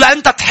تربط ولا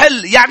أنت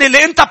تحل. يعني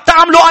اللي أنت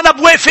بتعمله أنا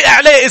بوافق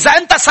عليه. إذا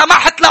أنت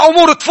سمحت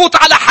لأمور تفوت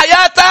على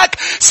حياتك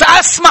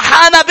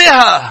سأسمح أنا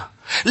بها.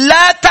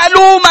 لا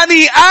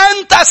تلومني،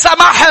 أنت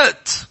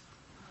سمحت.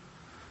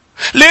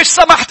 ليش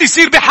سمحت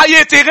يصير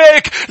بحياتي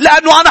هيك؟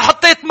 لأنه أنا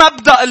حطيت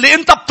مبدأ اللي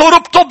أنت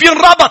بتربطه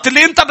بينربط،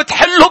 اللي أنت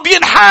بتحله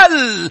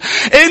بينحل.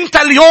 أنت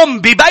اليوم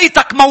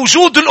ببيتك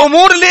موجود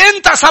الأمور اللي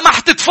أنت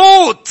سمحت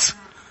تفوت.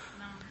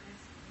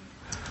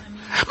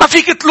 ما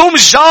فيك تلوم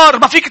الجار،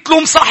 ما فيك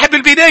تلوم صاحب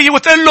البناية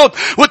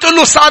وتقول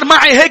له صار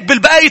معي هيك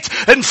بالبيت،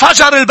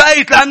 انفجر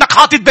البيت لأنك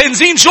حاطط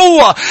بنزين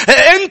جوا.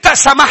 انت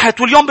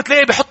سمحت. واليوم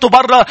بتلاقي بيحطوا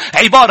برا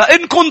عبارة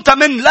إن كنت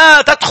من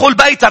لا تدخل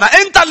بيتنا.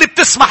 انت اللي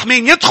بتسمح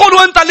مين يدخل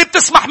وانت اللي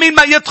بتسمح مين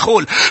ما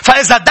يدخل.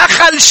 فإذا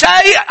دخل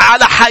شيء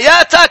على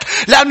حياتك،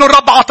 لأنه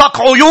الرب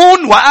أعطاك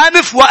عيون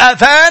وأنف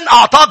وأذان،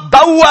 أعطاك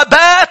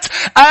بوابات،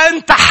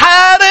 أنت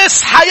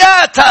حارس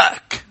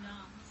حياتك.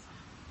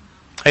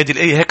 هذه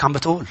الآية هيك عم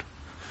بتقول.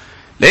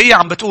 ليه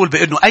عم بتقول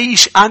بأنه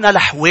أنا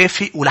رح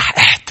وافق ورح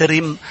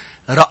احترم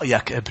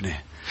رأيك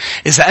ابني.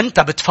 إذا أنت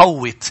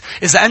بتفوت،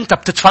 إذا أنت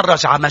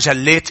بتتفرج على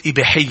مجلات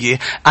إباحية،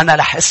 أنا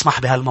رح اسمح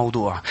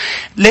بهالموضوع.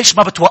 ليش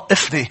ما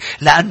بتوقفني؟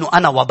 لأنه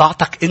أنا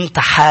وضعتك أنت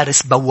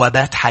حارس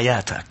بوابات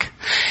حياتك.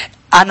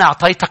 أنا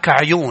أعطيتك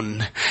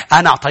عيون،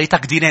 أنا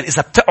أعطيتك دينين.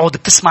 إذا بتقعد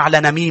بتسمع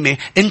لنميمة،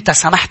 أنت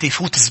سمحت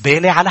يفوت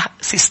زبالة على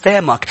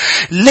سيستمك.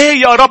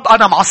 ليه يا رب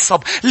أنا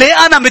معصب؟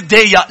 ليه أنا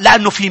متضايق؟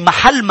 لأنه في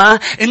محل ما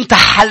أنت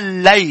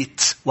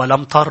حليت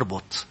ولم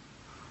تربط.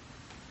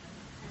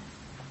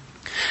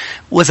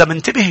 وإذا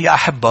منتبه يا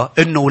أحبة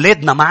إنه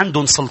أولادنا ما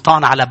عندهم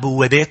سلطان على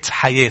بوابات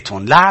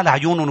حياتهم، لا على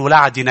عيونهم ولا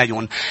على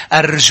دينيهم،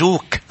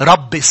 أرجوك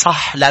ربي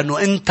صح، لأنه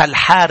أنت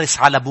الحارس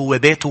على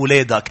بوابات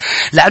أولادك.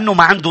 لأنه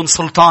ما عندهم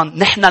سلطان.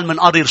 نحن اللي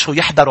منقرر شو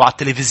يحضروا على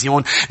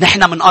التلفزيون،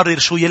 نحن منقرر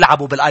شو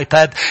يلعبوا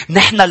بالآيباد،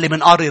 نحن اللي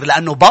منقرر،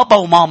 لأنه بابا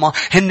وماما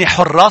هن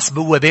حراس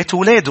بوابات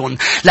أولادهم.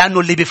 لأنه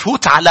اللي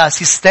بيفوت على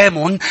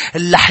سيستمهم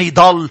اللي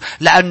حيضل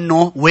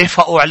لأنه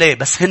وافقوا عليه.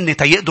 بس هن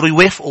تيقدروا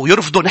يوافقوا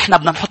ويرفضوا، نحن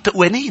بدنا نحط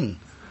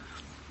قوانين.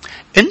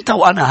 انت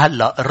وانا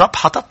هلا الرب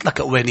حطت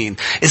لك قوانين،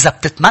 اذا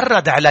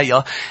بتتمرد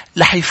عليها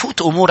رح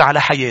يفوت امور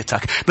على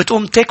حياتك.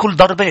 بتقوم تاكل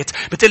ضربات،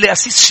 بتقلي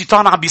أسيس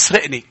الشيطان عم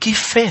بيسرقني.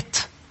 كيف فات؟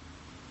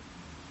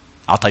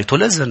 اعطيته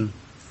الاذن،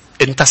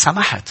 انت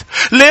سمحت.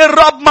 ليه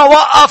الرب ما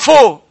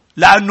وقفه؟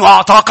 لأنه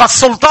أعطاك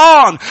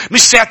السلطان.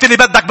 مش ساعة اللي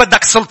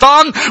بدك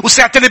السلطان،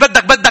 وساعة اللي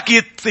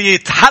بدك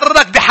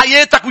يتحرك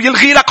بحياتك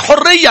ويلغي لك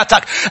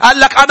حريتك. قال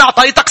لك أنا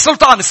أعطيتك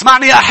سلطان.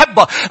 اسمعني يا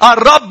أحبة،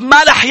 الرب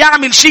ما رح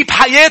يعمل شيء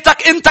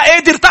بحياتك أنت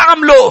قادر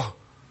تعمله.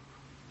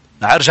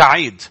 ارجع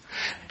عيد،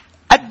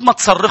 قد ما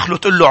تصرخ له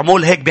تقول له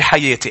عمول هيك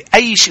بحياتي،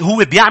 أي شيء هو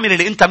بيعمل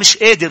اللي أنت مش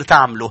قادر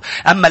تعمله.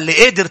 أما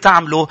اللي قادر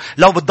تعمله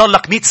لو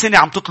بتضلك 100 سنة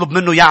عم تطلب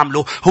منه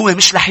يعمله، هو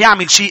مش رح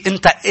يعمل شيء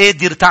أنت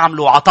قادر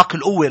تعمله. عطاك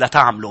القوة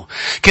لتعمله.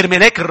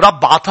 كرمالك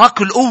الرب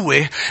عطاك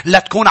القوة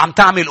لتكون عم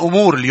تعمل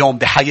أمور اليوم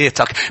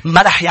بحياتك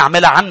ما رح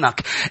يعملها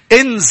عنك.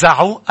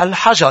 انزعوا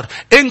الحجر.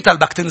 أنت اللي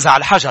بدك تنزع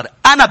الحجر.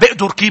 أنا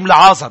بقدر كيم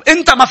لعازر،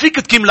 أنت ما فيك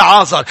تكيم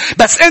لعازر،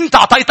 بس أنت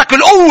عطيتك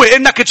القوة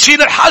إنك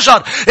تشيل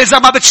الحجر. إذا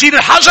ما بتشيل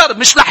الحجر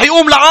مش رح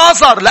يقوم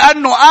لعازر،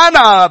 لأنه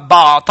أنا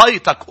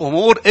بعطيتك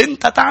أمور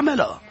أنت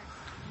تعملها.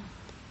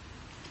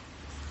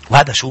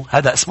 وهذا شو؟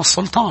 هذا اسمه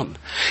السلطان.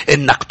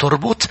 إنك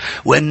تربط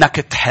وإنك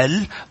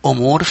تحل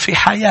أمور في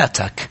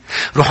حياتك.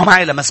 روحوا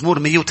معي لمزمور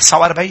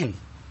 149.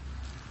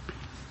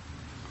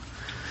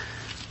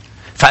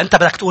 فأنت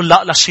بدك تقول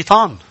لا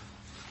للشيطان.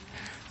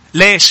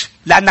 ليش؟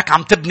 لأنك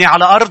عم تبني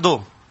على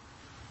أرضه.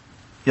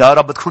 يا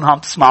رب تكونوا عم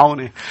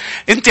تسمعوني.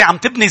 أنت عم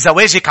تبني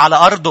زواجك على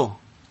أرضه.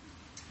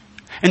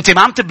 أنت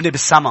ما عم تبني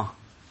بالسماء.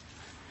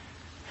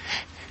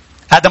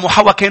 آدم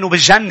وحواء كانوا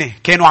بالجنة،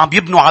 كانوا عم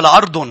يبنوا على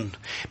أرضهم،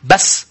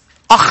 بس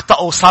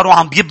أخطأوا صاروا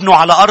عم يبنوا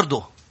على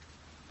أرضه،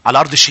 على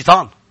أرض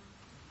الشيطان.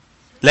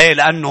 ليه؟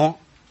 لأنه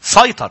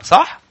سيطر.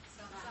 صح؟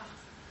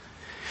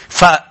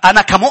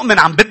 فأنا كمؤمن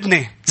عم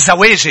ببني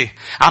زواجي،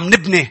 عم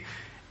نبني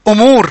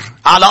أمور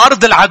على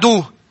أرض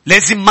العدو.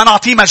 لازم ما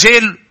نعطيه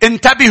مجال.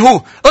 انتبهوا،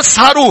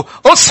 اسهروا،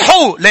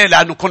 اصحوا. ليه؟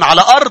 لأنه كن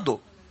على أرضه.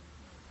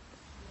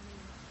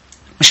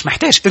 مش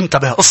محتاج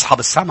انتبه، اصحى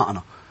بالسماء.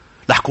 أنا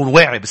رح كون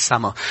واعي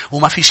بالسماء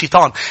وما في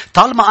شيطان.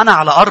 طالما أنا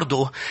على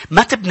أرضه،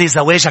 ما تبني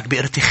زواجك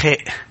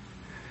بارتخاء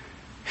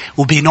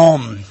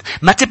وبنوم.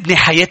 ما تبني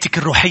حياتك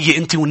الروحية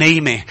أنت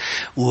ونايمة.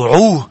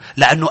 وعوه،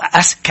 لأنه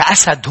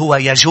كأسد هو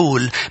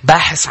يجول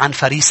باحث عن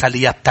فريسة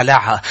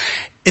ليبتلعها.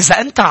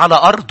 إذا أنت على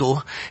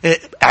أرضه،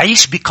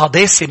 عيش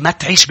بقداسة، ما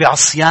تعيش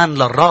بعصيان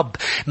للرب،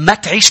 ما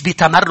تعيش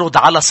بتمرد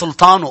على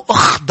سلطانه.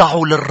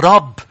 اخضعوا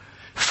للرب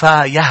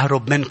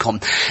فيهرب منكم.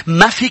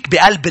 ما فيك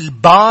بقلب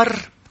البار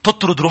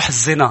تطرد روح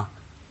الزنا.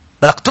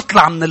 بدك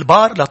تطلع من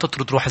البار لا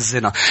تطرد روح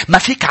الزنا. ما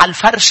فيك على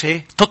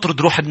الفرشة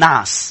تطرد روح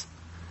النعس،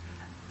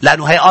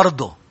 لأنه هي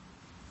أرضه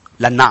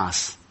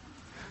للنعس.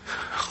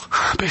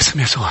 باسم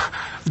يسوع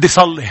بدي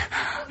صلي.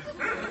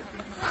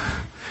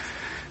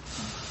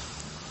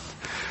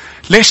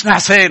 ليش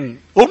نعسان؟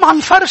 قوم عن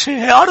الفرشة،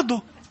 هي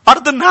أرضه،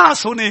 أرض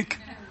النعس. هناك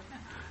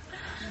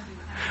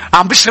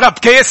عم بشرب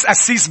كيس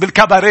أسيس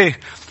بالكباريه.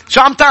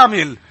 شو عم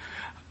تعمل؟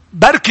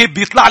 بركب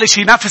بيطلع لي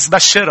شي نفس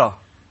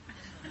بالشرة.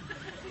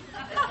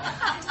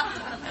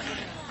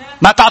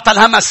 ما تعطى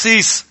الهم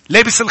أسيس.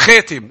 لابس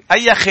الخاتم.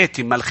 أي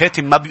خاتم؟ ما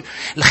الخاتم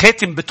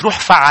الخاتم بتروح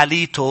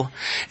فعاليته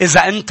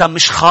إذا أنت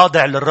مش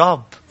خاضع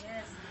للرب.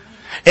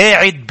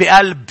 قاعد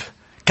بقلب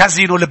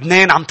كازينو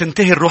لبنان عم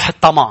تنتهي الروح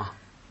الطمع.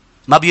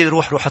 ما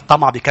بيروح روح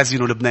الطمع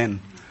بكازينو لبنان،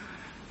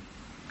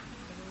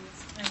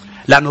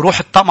 لأنه روح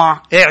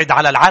الطمع قاعد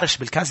على العرش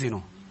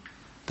بالكازينو.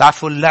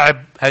 تعرفوا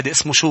اللعب هذا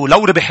اسمه شو؟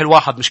 لو ربح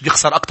الواحد مش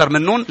بيخسر أكتر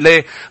منهم.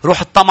 ليه؟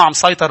 روح الطمع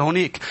مسيطر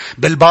هونيك.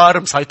 بالبار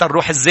مسيطر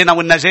روح الزنا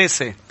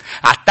والنجاسة.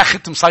 على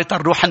التخت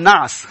مسيطر روح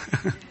النعس.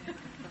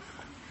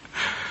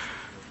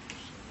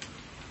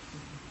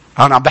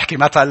 أنا عم بحكي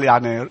مثل،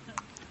 يعني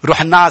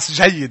روح النعس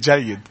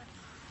جيد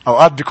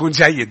أوقات بيكون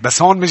جيد،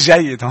 بس هون مش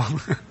جيد. هون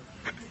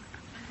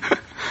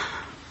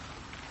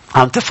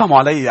عم تفهموا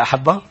علي يا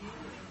أحبة؟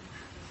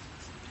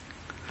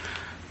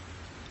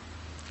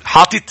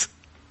 حاطط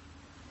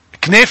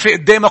كنافة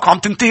قدامك وعم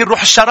تنتهي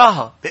الروح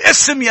الشراهة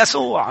باسم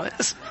يسوع.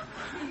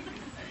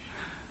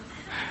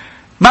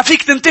 ما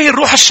فيك تنتهي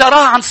الروح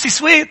الشراهة عن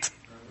السيسويت.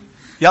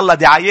 يلا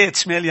دعايات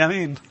شمال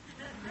يمين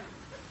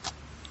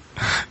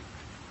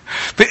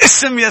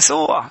باسم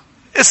يسوع.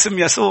 اسم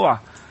يسوع.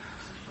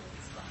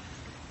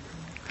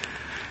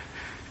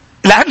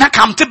 لأنك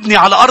عم تبني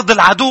على أرض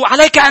العدو.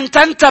 عليك أن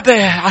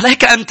تنتبه،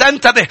 عليك أن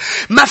تنتبه.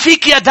 ما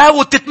فيك يا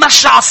داود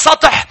تتمشى على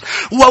السطح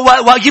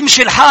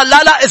ويمشي الحال.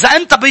 لا لا، إذا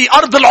أنت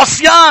بأرض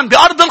العصيان،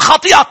 بأرض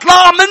الخطيئة،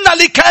 اطلع منها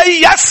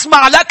لكي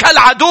يسمع لك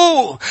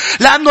العدو.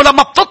 لأنه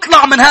لما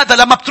بتطلع من هذا،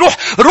 لما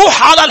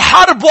روح على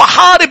الحرب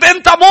وحارب،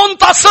 أنت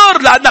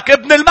منتصر لأنك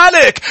ابن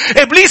الملك.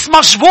 إبليس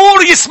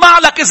مجبور يسمع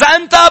لك إذا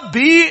أنت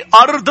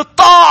بأرض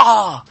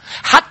الطاعة.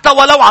 حتى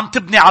ولو عم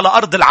تبني على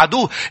أرض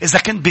العدو، إذا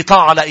كنت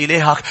بطاعة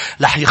لإلهك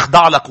رح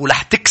يخضع لك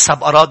ورح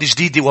تكسب أراضي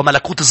جديدة،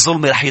 وملكوت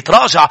الظلم رح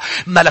يتراجع،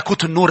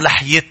 ملكوت النور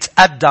رح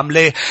يتقدم.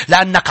 ليه؟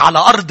 لأنك على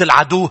أرض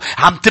العدو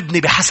عم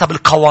تبني بحسب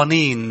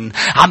القوانين،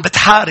 عم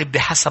بتحارب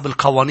بحسب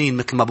القوانين،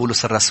 مثل ما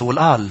بولس الرسول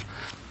قال.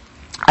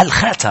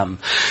 الخاتم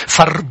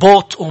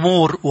فربط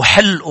أمور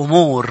وحل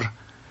أمور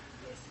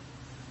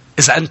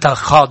إذا أنت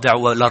خاضع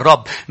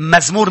للرب.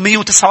 مزمور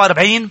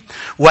 149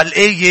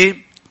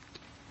 والآية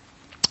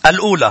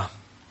الأولى.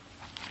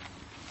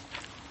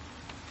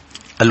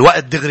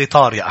 الوقت دغري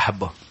طار يا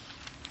أحبة.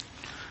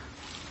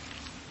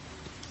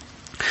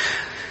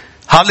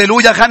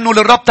 هاليلويا، غنوا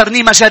للرب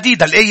ترنيمة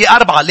جديدة. الآية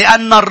 4: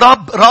 لأن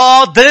الرب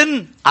راض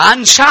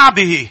عن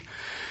شعبه.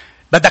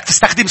 بدك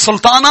تستخدم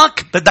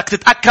سلطانك، بدك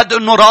تتأكد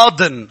انه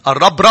راض.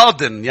 الرب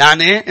راض،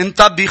 يعني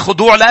انت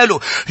بخضوع له.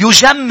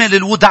 يجمل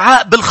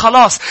الودعاء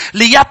بالخلاص،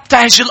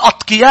 ليبتهج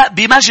الأتقياء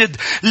بمجد،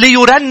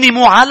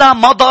 ليرنموا على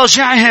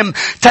مضاجعهم.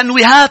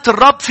 تنويهات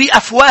الرب في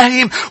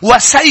أفواههم،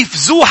 وسيف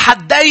ذو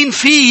حدين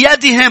في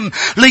يدهم.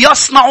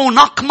 ليصنعوا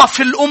نقمة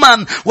في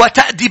الأمم،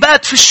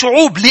 وتأديبات في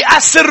الشعوب،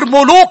 لأسر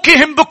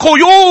ملوكهم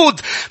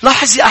بقيود.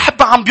 لاحظ يا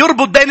أحبة، عم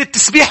بيربط بين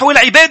التسبيح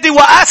والعبادة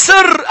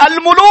وأسر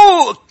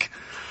الملوك.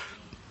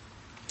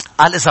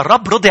 قال إذا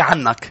الرب رضي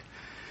عنك،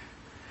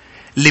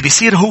 اللي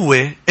بيصير هو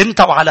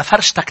أنت وعلى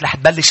فرشتك رح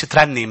تبلش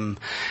ترنم،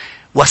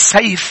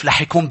 والسيف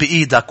رح يكون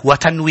بإيدك،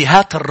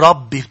 وتنويهات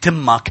الرب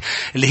بتمك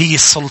اللي هي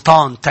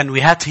السلطان.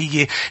 تنويهات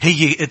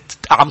هي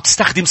عم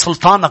تستخدم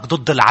سلطانك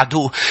ضد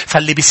العدو.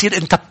 فاللي بيصير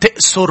أنت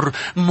بتأسر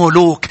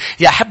ملوك.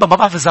 يا أحبة، ما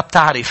بعرف إذا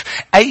بتعرف،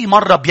 أي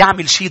مرة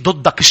بيعمل شيء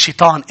ضدك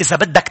الشيطان، إذا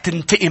بدك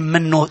تنتقم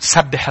منه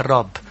سبح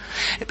الرب.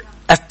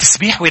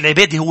 التسبيح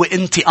والعبادة هو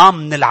انتقام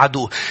من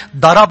العدو.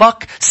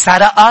 ضربك،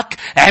 سرقك،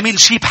 عمل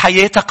شيء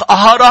بحياتك،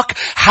 قهرك،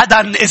 حدا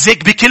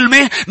اذيك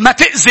بكلمة، ما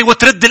تأذي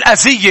وترد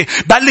الأذية.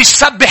 بلش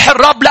سبح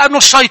الرب، لأنه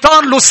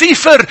الشيطان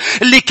لوسيفر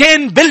اللي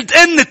كان بلد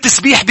ان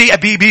التسبيح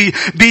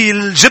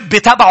بالجبة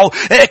تبعه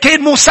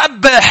كان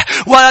مسبح.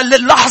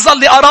 واللحظة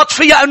اللي أراد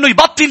فيها أنه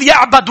يبطل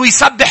يعبد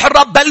ويسبح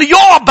الرب، بل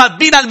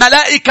يعبد من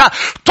الملائكة،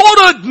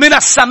 طرد من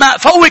السماء.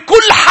 فهو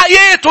كل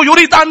حياته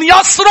يريد أن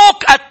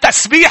يسرق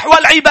التسبيح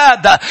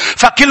والعبادة.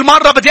 فكل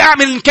مرة بدي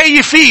أعمل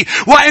نكيف فيه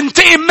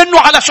وانتقم منه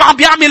على شو عم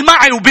بيعمل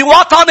معي،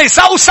 وبوطني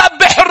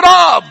سأسبح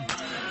الرب.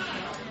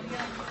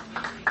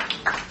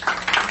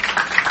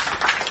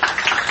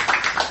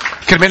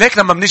 كرمال هيك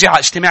لما بنيجي على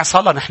اجتماع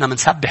صلاة نحن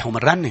منسبح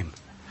ومنرنم،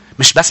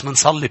 مش بس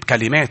منصلي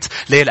بكلمات.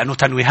 ليه؟ لأنه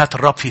تنويهات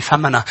الرب في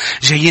فمنا.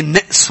 جايين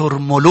نأسر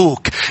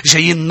ملوك،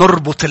 جايين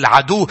نربط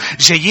العدو،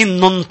 جايين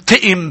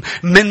ننتقم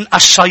من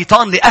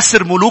الشيطان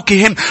لأسر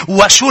ملوكهم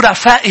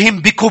وشرفائهم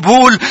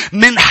بكبول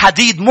من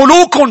حديد.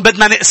 ملوكهم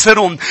بدنا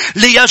نأسرهم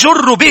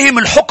ليجر بهم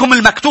الحكم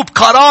المكتوب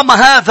كرامة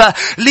هذا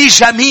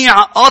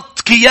لجميع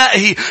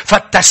أتقيائه.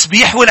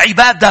 فالتسبيح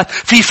والعبادة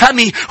في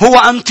فمي هو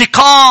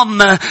انتقام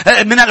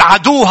من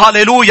العدو.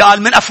 هاليلويا.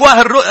 من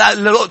أفواه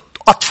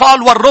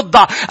أطفال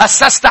والرضع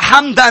أسست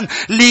حمدا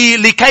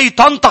لكي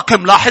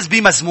تنتقم. لاحظ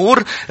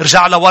بمزمور،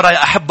 ارجع لورا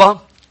يا أحبة،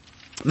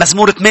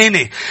 مزمور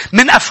 8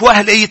 من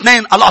أفواه الآية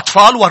 2: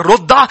 الأطفال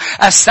والرضع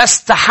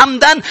أسست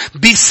حمدا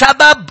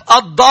بسبب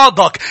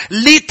أضدادك،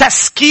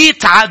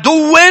 لتسكيت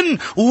عدو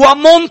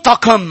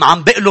ومنتقم.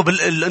 عم بقلب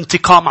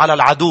الانتقام على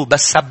العدو.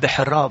 بس سبح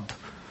الرب،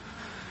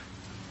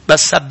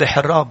 بس سبح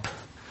الرب.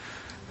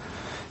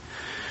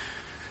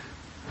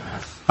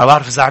 ما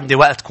بعرف إذا عندي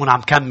وقت كون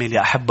عم كمل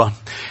يا أحبة.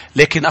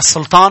 لكن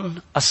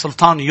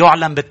السلطان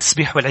يعلن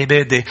بالتسبيح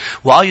والعبادة.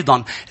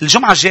 وأيضا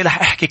الجمعة الجاية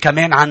رح أحكي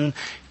كمان عن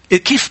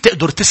كيف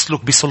تقدر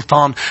تسلك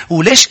بسلطان.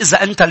 وليش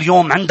إذا أنت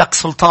اليوم عندك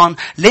سلطان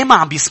ليه ما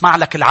عم بيسمع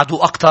لك العدو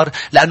أكتر؟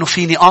 لأنه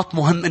في نقاط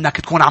مهم إنك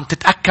تكون عم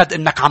تتأكد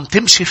إنك عم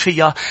تمشي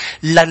فيها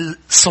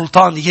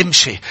للسلطان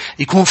يمشي،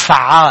 يكون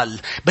فعال.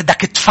 بدك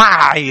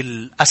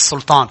تفعل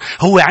السلطان.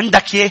 هو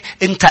عندك إيه؟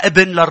 أنت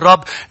ابن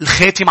للرب.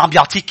 الخاتم عم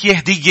بيعطيك إيه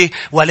هدية،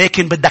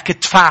 ولكن بدك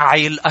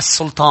تفعل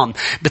السلطان.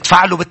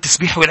 بتفعله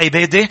بالتسبيح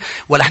والعبادة،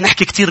 ورح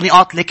نحكي كتير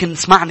نقاط، لكن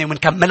اسمعني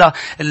ونكملها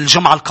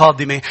الجمعة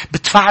القادمة.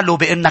 بتفعله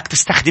بإنك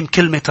تستخدم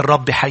كلمة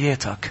الرب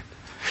بحياتك.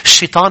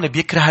 الشيطان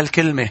بيكره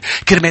الكلمة.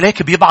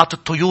 كرمالك بيبعت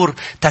الطيور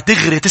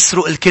تدغري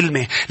تسرق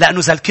الكلمة. لأنه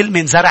إذا الكلمة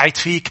انزرعت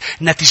فيك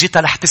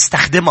نتيجتها رح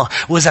تستخدمها.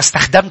 وإذا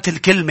استخدمت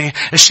الكلمة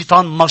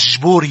الشيطان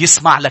مجبور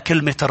يسمع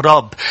لكلمة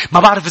الرب. ما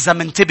بعرف إذا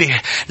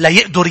منتبه. لا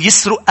يقدر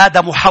يسرق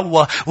آدم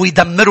وحواء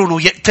ويدمرهم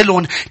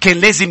ويقتلهم، كان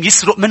لازم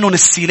يسرق منهم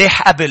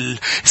السلاح قبل.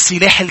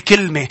 سلاح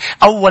الكلمة.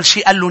 أول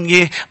شيء قال لهم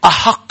إيه؟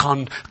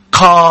 أحقا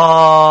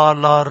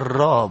قال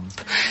الرب.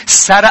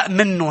 سرق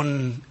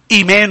منهم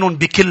إيمان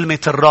بكلمة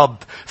الرب،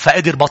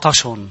 فقدر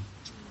بطشهم.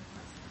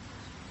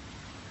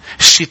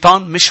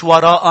 الشيطان مش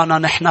وراءنا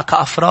نحن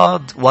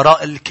كأفراد،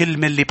 وراء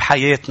الكلمة اللي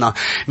بحياتنا.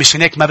 مش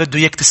هناك ما بده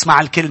إياك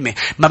تسمع الكلمة،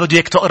 ما بده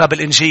إياك تقرأ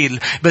بالإنجيل،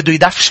 بده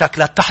يدفشك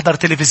لا تحضر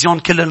تلفزيون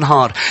كل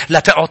النهار، لا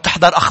تقعد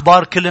تحضر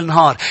أخبار كل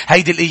النهار.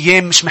 هيدي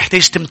الأيام مش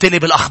محتاج تمتلي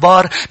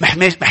بالأخبار،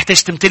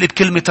 محتاج تمتلي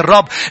بكلمة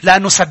الرب،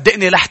 لأنه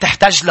صدقني رح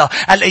تحتاج لها.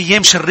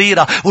 الأيام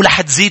شريرة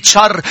ورح تزيد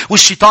شر،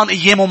 والشيطان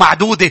أيامه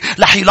معدودة،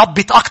 رح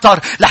يلبط أكتر،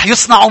 رح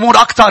يصنع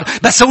أمور أكتر،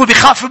 بس هو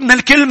بيخاف من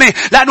الكلمة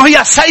لأنه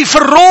هي سيف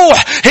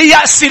الروح،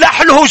 هي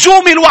السلاح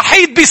الهجومي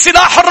الوحيد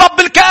بسلاح الرب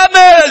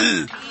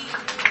الكامل.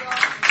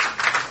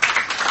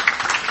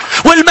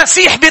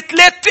 والمسيح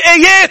ب3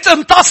 آيات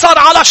انتصر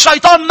على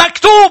الشيطان.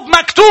 مكتوب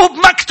مكتوب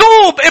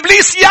مكتوب.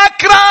 إبليس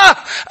يكره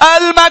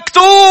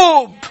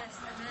المكتوب.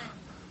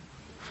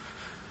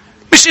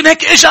 مش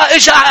إنك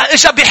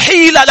إجا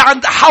بحيلة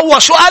لعند حواء.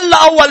 شو قال له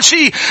أول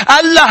شيء؟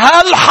 قال له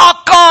هل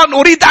حقا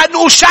أريد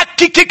أن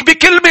أشككك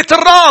بكلمة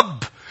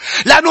الرب؟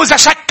 لأنه إذا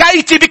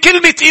شكيت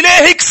بكلمة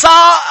إلهك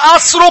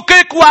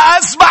سأسرقك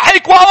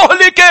وأذبحك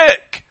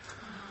وأهلكك.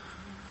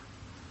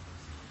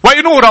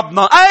 وينه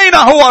ربنا؟ أين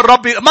هو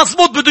الرب؟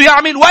 مزبوط بده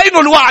يعمل. وينه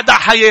الوعد على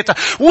حياته؟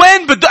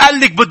 وين بده قال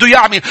لك بده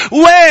يعمل؟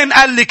 وين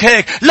قال لك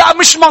هيك؟ لا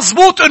مش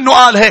مزبوط انه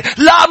قال هيك.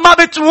 لا ما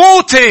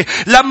بتموتي.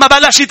 لما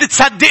بلشت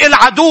تصدق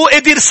العدو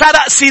قدر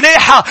سرق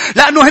سلاحها،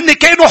 لأنه هن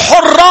كانوا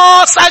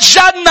حراس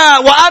الجنة،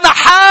 وأنا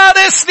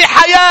حارس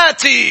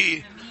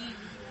لحياتي.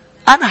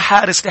 أنا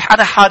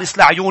حارس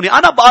لعيوني.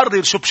 أنا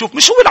بقرر شو بشوف،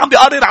 مش هو اللي عم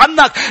بيقرر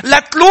عنك. لا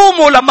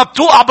تلومه لما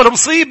بتوقع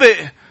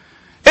بالمصيبة.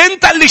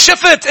 أنت اللي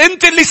شفت،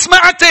 أنت اللي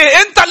سمعتي،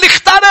 أنت اللي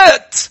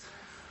اخترت.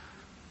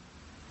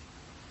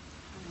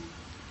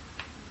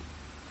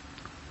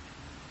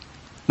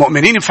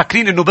 مؤمنين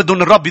مفكرين إنه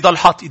بدهم الرب يضل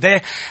حاط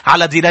إيديه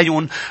على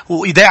دينيهم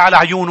وإيديه على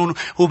عيونهم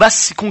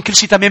وبس يكون كل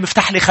شيء تمام.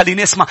 افتح لي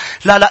خليني اسمع.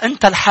 لا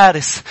أنت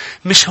الحارس،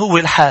 مش هو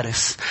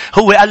الحارس.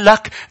 هو قال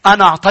لك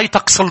أنا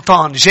أعطيتك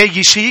سلطان.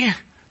 جاي شيء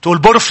تقول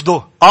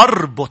برفضه.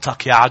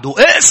 أربطك يا عدو.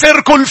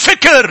 اقسر كل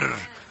فكر.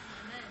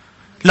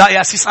 لا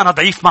يا أسيس أنا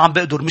ضعيف ما عم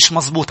بقدر. مش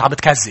مزبوط، عم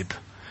بتكذب.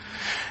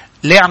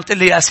 ليه عم تقول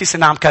لي يا أسيس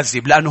إنه عم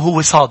كذب؟ لأنه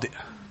هو صادق.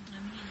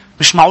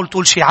 مش معقول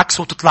تقول شيء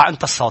عكسه وتطلع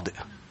أنت الصادق.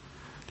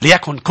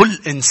 ليكن كل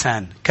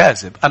إنسان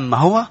كاذب أما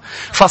هو.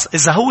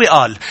 إذا هو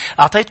قال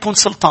أعطيتكم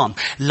سلطان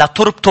لا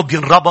تربطوا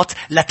بينربط،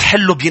 لا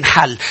تحلوا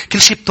بينحل.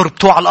 كل شيء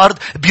بتربطوه على الأرض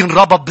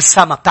بينربط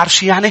بالسماء. بتعرف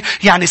شيء يعني؟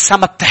 يعني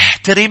السماء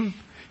بتحترم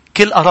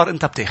كل قرار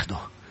أنت بتاخده.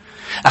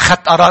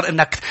 أخذت قرار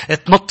إنك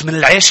تنط من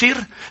العاشر،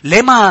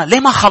 ليه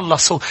ما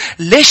خلصوا؟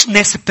 ليش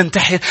الناس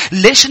بتنتحر؟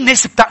 ليش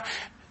الناس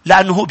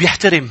لأنه هو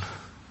بيحترم.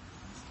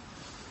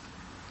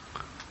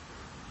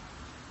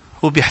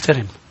 هو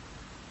بيحترم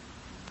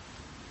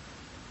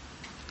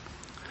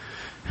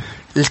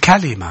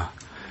الكلمة.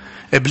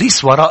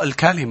 إبليس وراء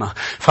الكلمة.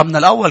 فمن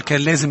الأول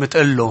كان لازم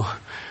تقول له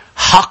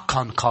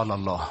حقا قال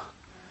الله.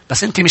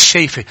 بس أنت مش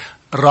شايفة.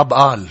 الرب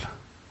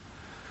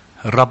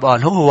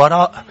قال هو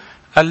وراء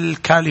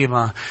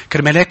الكلمة.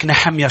 كرمالك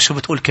نحمية شو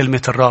بتقول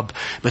كلمة الرب؟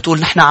 بتقول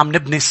نحن عم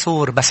نبني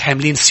السور بس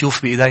حاملين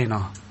سيوف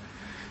بإيدينا.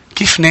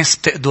 كيف ناس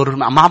بتقدر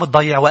ما عم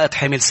بتضيع وقت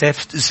حامل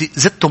سيف؟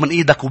 زدته من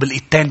ايدك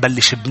وبالايدتين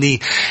بلش بنيه.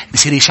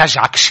 بصير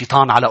يشجعك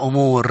الشيطان على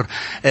امور.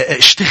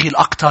 اشتغل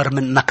اكتر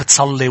من انك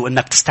تصلي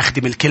وانك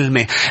تستخدم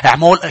الكلمة.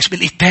 اعمل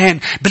بالايدتين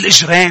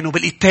بالاجرين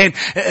وبالايدتين.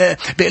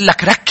 بيقول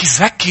لك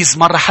ركز.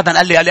 مرة حدا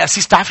قال لي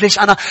أسيس تعرف ليش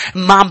انا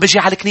ما عم بجي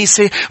على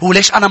الكنيسة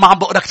وليش انا ما عم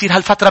بقرا كتير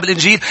هالفترة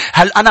بالانجيل؟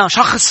 هل انا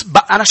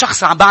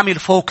شخص عم بعمل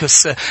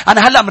فوكس.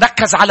 انا هلا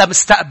مركز على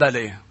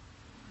مستقبلي.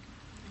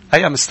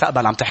 اي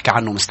مستقبل عم تحكي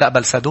عنه؟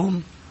 مستقبل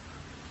سدوم؟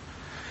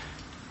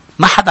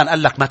 ما حدا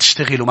قال لك ما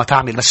تشتغل وما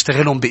تعمل، بس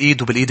اشتغلهم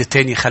بإيد وبالإيد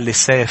التانية خلي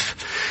السيف.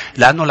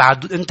 لأنه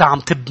العدو أنت عم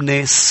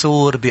تبني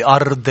السور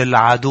بأرض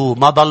العدو.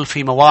 ما ضل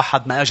في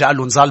واحد ما أجا قال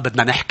له نزال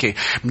بدنا نحكي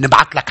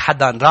بنبعت لك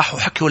حدا. راحوا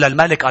حكيوا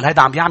للملك قال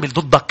هيدا عم يعمل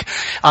ضدك.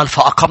 قال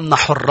فأقمنا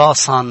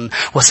حراسا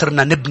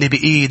وصرنا نبني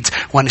بإيد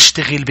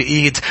ونشتغل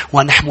بإيد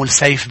ونحمل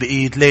سيف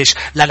بإيد. ليش؟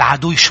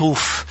 للعدو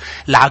يشوف.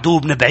 العدو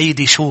من بعيد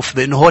يشوف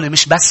بأنه هولي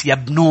مش بس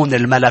يبنون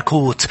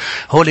الملكوت،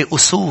 هولي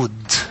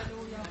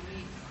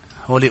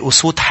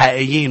أسود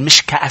حقيقيين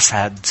مش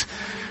كأسد.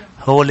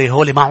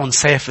 هولي معهم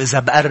سيف. إذا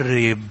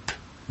بقرب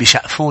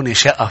بشقفوني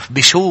شقف.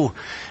 بشو؟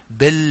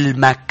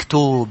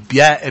 بالمكتوب.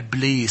 يا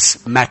إبليس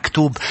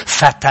مكتوب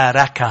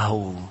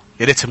فتركه.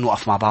 يا ريت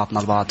بنوقف مع بعضنا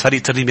البعض.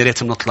 فريق ترنيم يا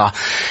ريت بنطلع.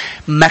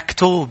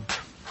 مكتوب.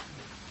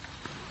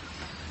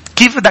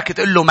 كيف بدك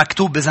تقول له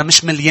مكتوب إذا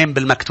مش مليان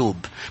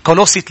بالمكتوب؟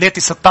 كولوسي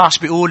 3:16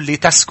 بيقول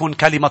لتسكن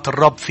كلمة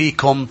الرب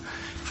فيكم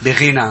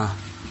بغنى.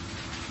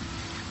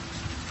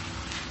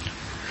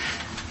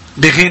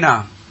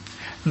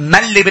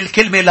 ملي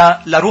بالكلمة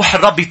لروح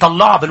الرب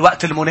يطلعها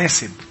بالوقت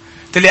المناسب.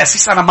 تقول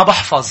أسيس أنا ما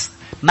بحفظ.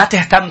 ما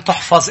تهتم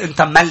تحفظ،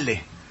 أنت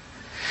ملي.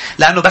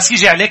 لأنه بس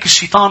يجي عليك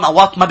الشيطان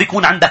أوقات ما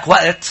بيكون عندك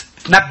وقت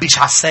تنبش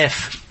على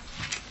السيف.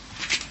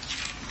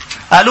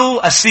 ألو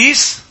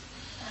أسيس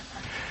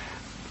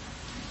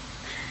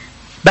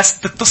بس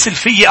تتصل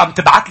فيي أم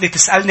تبعت لي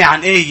تسألني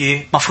عن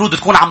إيه، مفروض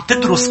تكون عم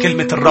تدرس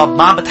كلمة الرب،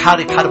 ما عم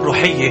بتحارب حرب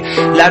روحية.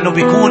 لأنه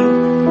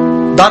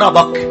بيكون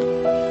ضربك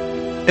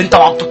انت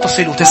وعم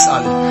تتصل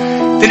وتسأل.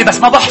 قلت لي بس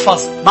ما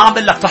بحفظ. ما عم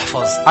بقول لك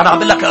تحفظ، انا عم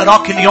بقول لك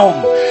اقراك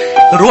اليوم.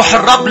 روح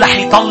الرب رح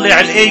يطلع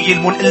الآية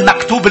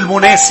المكتوب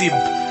المناسب.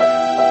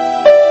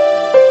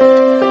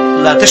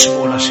 لا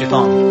تشبهوا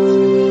للشيطان.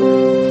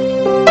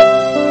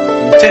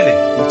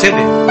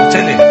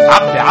 امتلي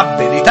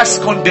عبي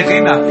لتسكن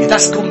بغنى،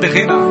 لتسكن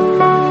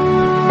بغنى.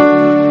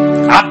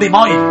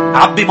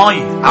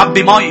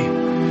 عبي مي.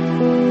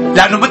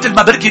 لأنه مثل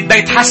ما بركة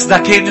بيت حسدة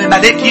كان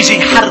الملاك يجي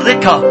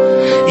يحركها،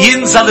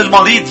 ينزل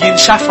المريض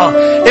ينشفى.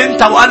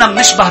 انت وانا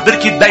منشبه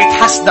بركة بيت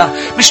حسدة،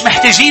 مش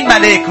محتاجين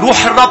ملاك.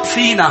 روح الرب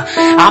فينا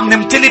عم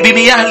نمتلي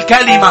بمياه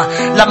الكلمة.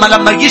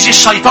 لما يجي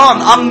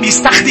الشيطان عم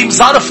يستخدم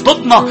ظرف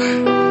ضدنا،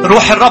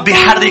 روح الرب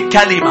يحرك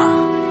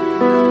كلمة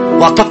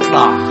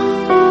وتطلع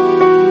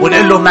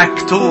ونقول له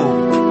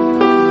مكتوب.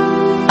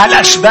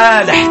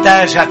 الأشبال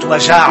احتاجت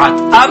وجاعت،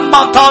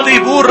 أما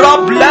طالبو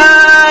الرب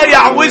لا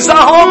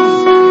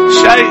يعوزهم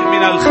شيء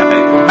من الخير.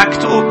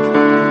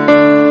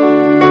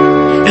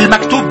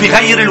 المكتوب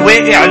بغير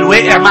الواقع.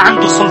 الواقع ما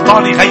عنده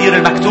سلطان يغير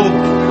المكتوب.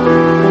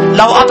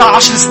 لو قطع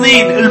 10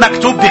 سنين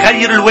المكتوب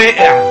بغير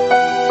الواقع.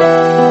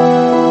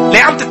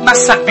 ليه عم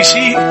تتمسك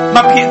بشيء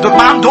ما بيقدر،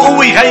 ما عنده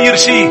قوة يغير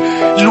شيء؟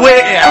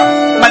 الواقع،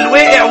 ما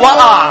الواقع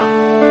وقع.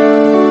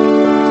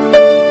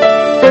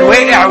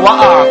 الواقع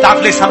وقع.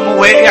 تعرف ليه سموه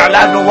واقع؟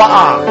 لأنه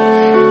وقع،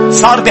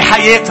 صار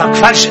بحياتك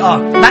فجأة،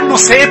 منه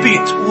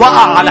ثابت،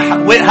 وقع على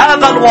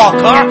هذا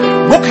الواقع.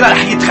 بكرة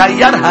رح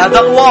يتغير هذا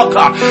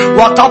الواقع،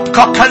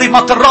 وتبقى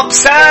كلمة الرب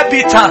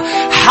ثابتة.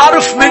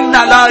 حرف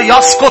منا لا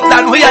يسقط،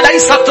 لأنه هي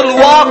ليست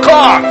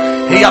الواقع،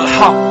 هي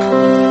الحق،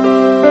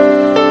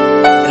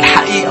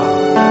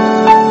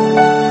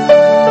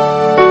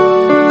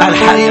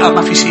 الحقيقة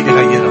ما في شيء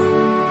بغيرها،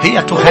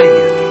 هي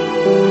تغير.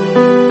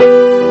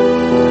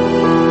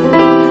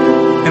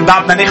 من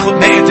بعد ما ناخد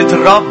مائدة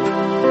الرب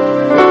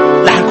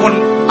رح نكون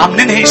عم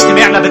ننهي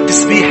اجتماعنا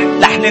بالتسبيح.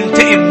 رح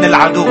ننتقم من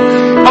العدو.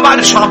 ما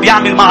بعرف شو عم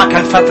يعمل معك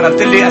هالفترة.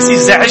 قلت لي أسيس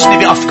زعجني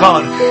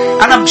بأفكار،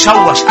 أنا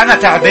مشوش، أنا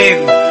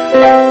تعبان،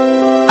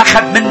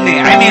 أخذ مني،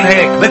 عمل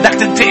هيك. بدك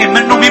تنتقم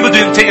منه؟ مين بده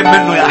ينتقم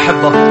منه يا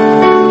أحبة؟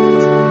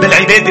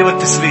 بالعبادة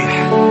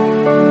والتسبيح.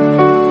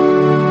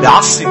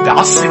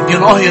 بعصب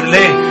بينقهر.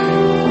 ليه؟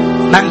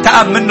 ما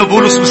انتقم منه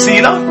بولس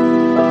وسيلة؟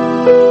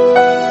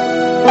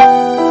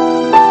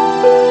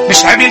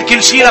 مش عمل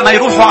كل شيء لما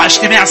يروحوا على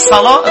اجتماع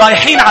الصلاة؟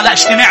 رايحين على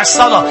اجتماع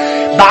الصلاة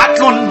بعت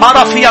لهم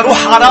مرة فيها روح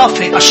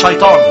عرافة.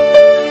 الشيطان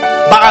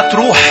بعت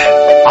روح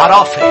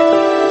عرافة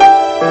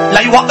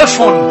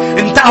ليوقفهم.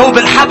 انتهوا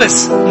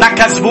بالحبس.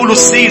 نكز بولس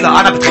سيلة.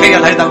 أنا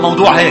بتخيل هيدا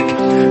الموضوع هيك.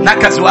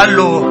 نكز وقال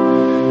له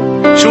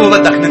شو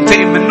بدك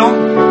ننتقم منه؟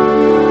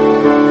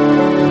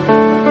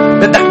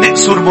 بدك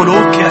نكسر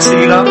ملوك يا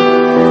سيلة؟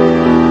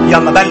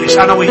 يلا بلش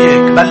أنا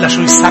وياك.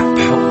 بلشوا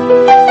يسبحوا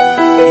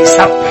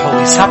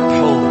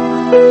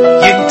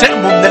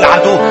ينتقموا من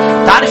العدو.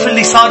 تعرف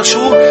اللي صار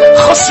شو؟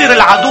 خسر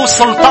العدو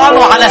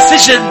سلطانه على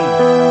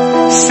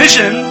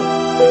سجن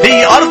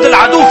هي أرض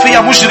العدو،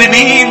 فيها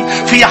مجرمين،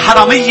 فيها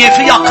حرامية،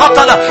 فيها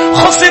قتلة.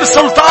 خسر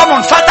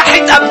سلطانه،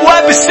 فتحت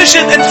أبواب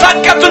السجن،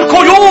 انفكت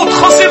القيود.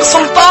 خسر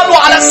سلطانه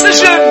على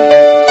السجن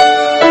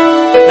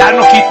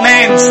لأنه في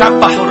 2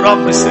 سبحوا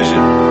الرب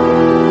بالسجن.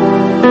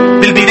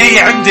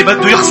 بالبناية عندي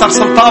بده يخسر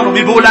سلطانه.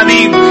 بيقول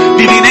أمين.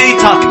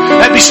 ببنايتك،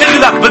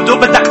 بشغلك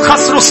بدك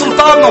تخسروا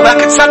سلطانه.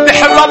 بدك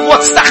تسبح الرب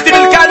وتستخدم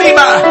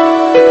الكلمة.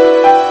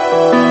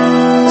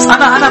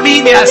 أنا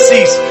مين يا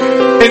أسيس؟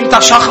 أنت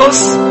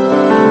شخص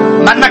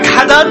منك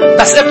حدا،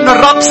 بس ابن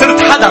الرب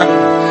صرت حدا.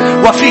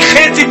 وفي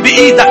خاتم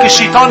بإيدك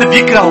الشيطان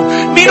بيكرهه.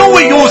 مين هو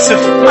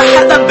يوسف؟ ما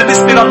حدا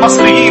بالنسبة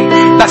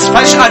للمصريين، بس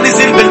فجأة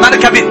نزل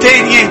بالمركبة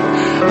الثانية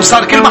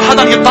وصار كل ما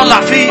حدا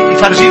يطلع فيه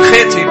يفرجيه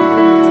الخاتم.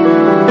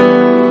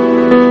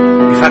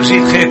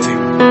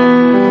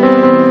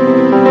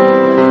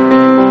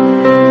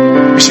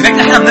 مش هيك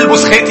نحن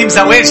بنلبس خاتم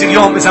زواج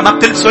اليوم؟ إذا ما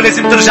بتلبسه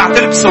لازم ترجع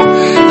تلبسه،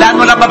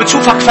 لأنه لما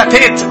بتشوفك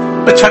فتاة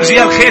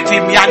بتفرجيها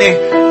الخاتم. يعني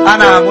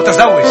أنا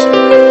متزوج،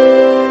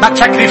 ما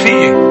تفكري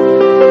فيه.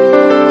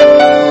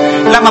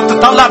 لما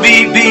بتطلع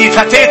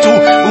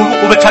بفتاته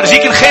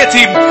وبتفرجيك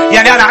الخاتم،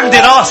 يعني أنا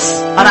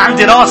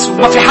عندي راس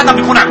وما في حدا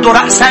بيكون عنده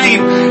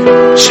رأسين.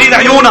 شيل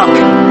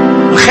عيونك.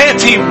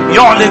 الخاتم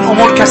يعلن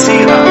أمور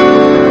كثيرة.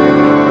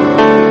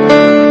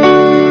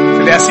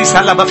 الأسيس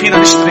هلا ما فينا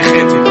نشتري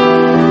خاتم.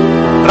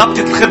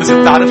 ربطة الخبز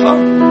بتعرفها؟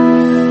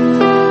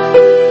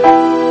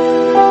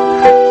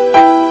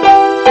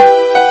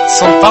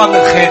 سلطان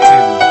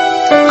الخاتم.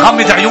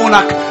 غمض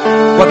عيونك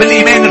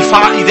وبالإيمان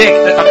ارفع ايديك.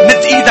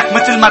 مد ايدك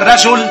مثل ما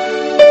الرجل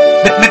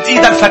بتمد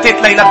ايدها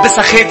الفتاة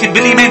ليلبسها خاتم.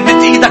 بالإيمان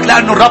مد ايدك،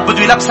 لأنه الرب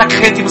بده يلبسك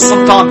خاتم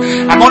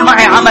السلطان. عمول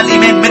معي عمل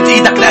إيمان. مد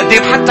ايدك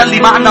لقدام، حتى اللي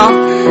معنا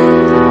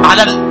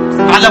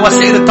على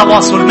وسائل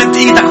التواصل. مد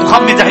ايدك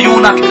وغمض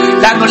عيونك،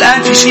 لأنه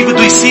الآن في شيء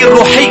بده يصير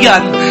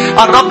روحيا.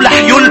 الرب رح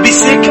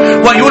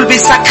يلبسك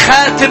ويلبسك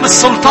خاتم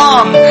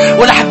السلطان،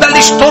 ورح تبلش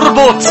تبلش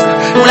تربط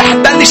ورح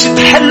تبلش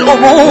تحل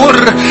أمور،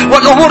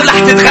 والأمور رح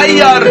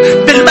تتغير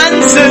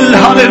بالمنزل.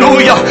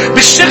 هاليلويا.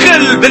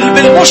 بالشغل،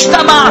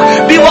 بالمجتمع،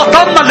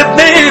 بوطننا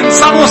لبنان.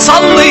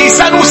 سنصلي،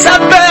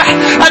 سنسبح،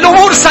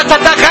 الأمور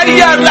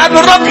ستتغير لأن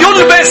الرب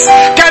يلبس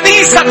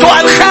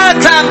كنيسته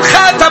الخاتم،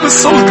 خاتم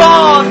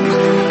السلطان.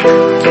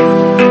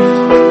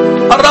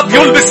 الرب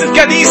يلبس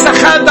الكنيسة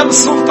خاتم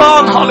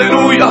السلطان.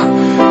 هاليلويا.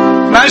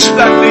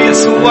 مجدا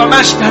ليسوع،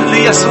 مجدا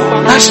ليسوع،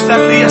 مجدا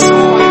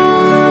ليسوع.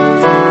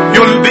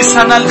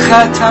 يلبسنا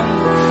الخاتم.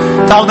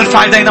 تعالوا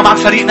نرفع يدينا مع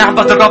الفريق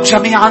نعبد الرب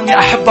جميعا يا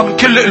أحبة من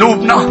كل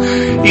قلوبنا.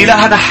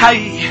 إلهنا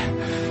حي.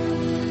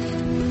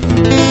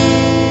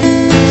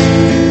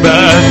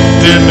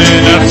 بقدم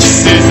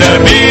نفسي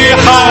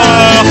ذبيحة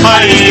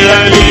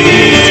حية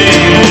لي،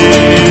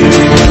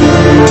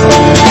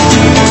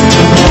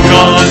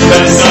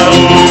 مقدسة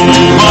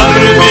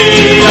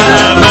ومرضية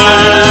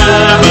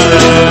أمامك.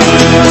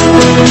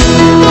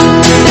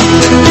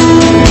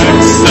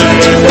 أكسر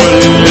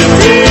كل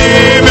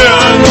طيبة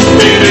عند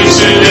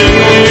رجليك.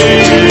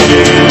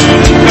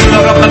 يا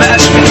رب ما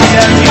بقاش في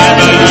حياتي، ما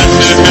بقاش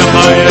في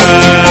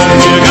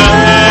حياتي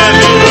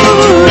غالي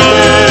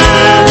قدامك.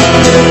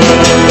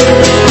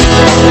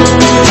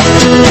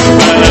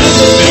 بقدم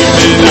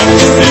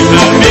نفسي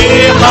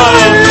ذبيحة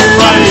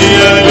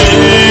حية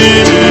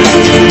لي،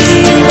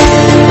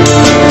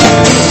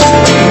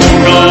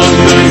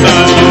 مقدسة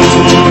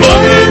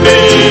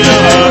ومرضية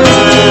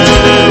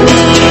أمامك.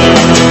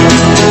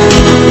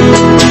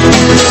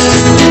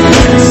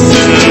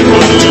 أكسر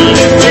كل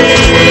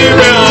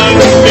طيبة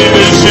عند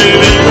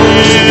رجليك.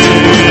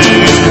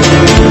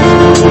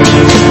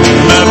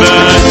 ما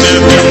بقاش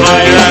في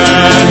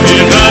حياتي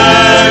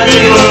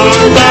غالي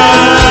قدامك.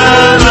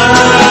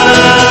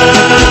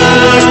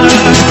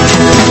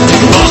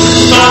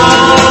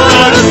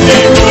 بختار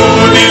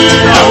تكون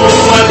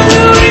الأول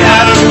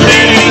وقبل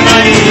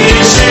أي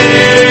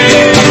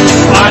شيء،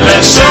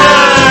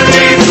 علشان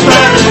انت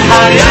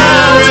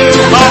الحياة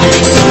والحق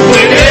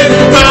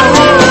وانت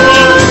هو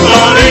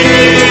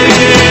الطريق.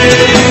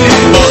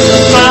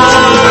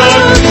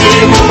 بختار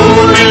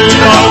تكون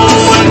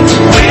الأول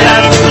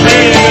وقبل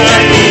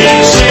أي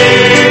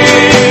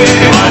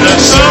شيء،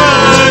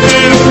 علشان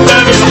انت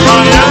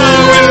الحياة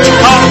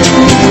والحق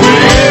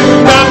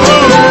وانت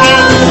هو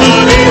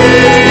الطريق.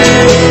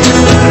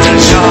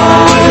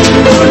 رجعت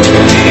كل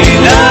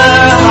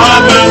إله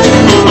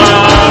عبدته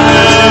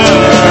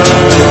معاك،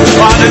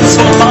 وأعلن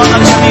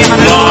سلطانك جميعا.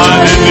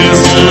 وأعلن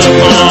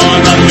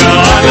سلطانك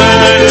على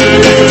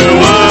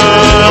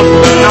الواقع.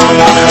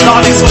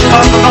 نعلن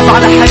سلطان الرب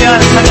على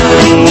حياتنا.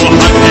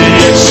 روحك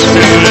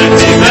يشفي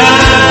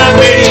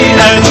ارتباكي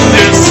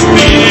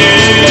قدسني،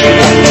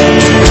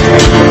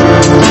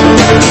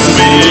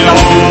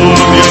 ويعود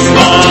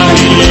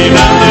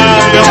يصنعينا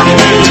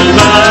يحمل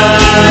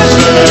المجد.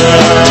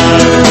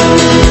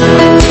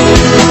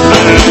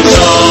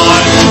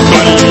 رجعت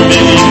كل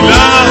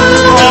إله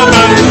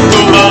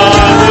عبدته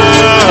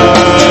معاك،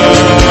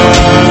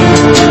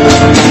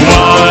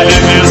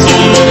 وأعلن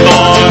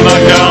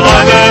سلطانك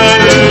على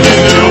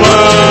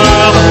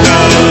الواقع.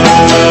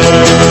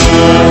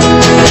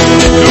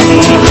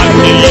 روحك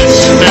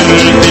يشفي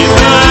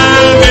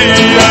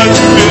ارتباكي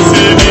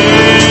قدسني،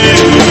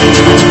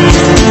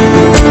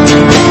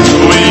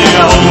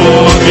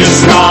 ويعود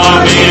يصنع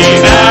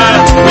بينا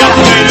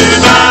يحمل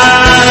المجد.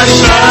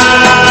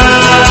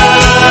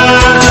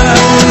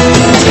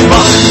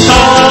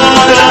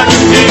 بختارك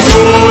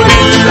تكون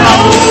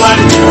الأول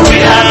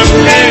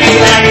وقبل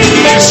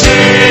أي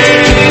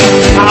شيء،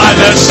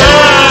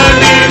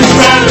 علشان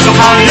انت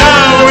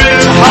الحياة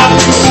والحق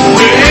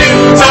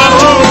وانت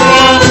هو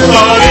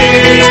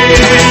الطريق.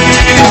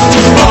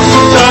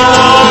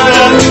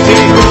 بختارك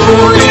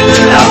تكون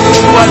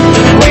الأول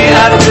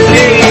وقبل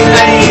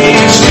أي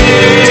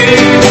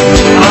شيء،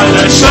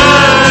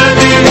 علشان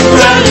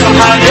انت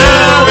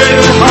الحياة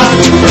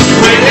والحق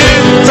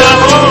وانت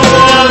هو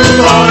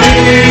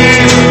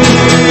الطريق.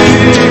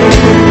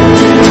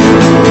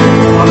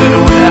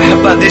 هللويا.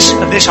 أحب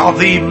قديش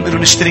عظيم إنه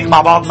نشترك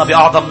مع بعضنا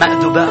بأعظم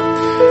مأدبة،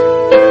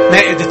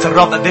 مائدة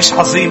الرب. قديش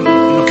عظيم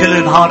إنه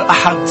كل نهار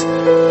أحد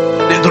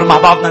نقدر مع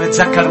بعضنا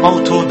نتذكر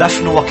موته،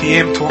 دفنه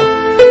وقيامته.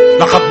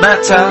 لقد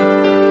مات،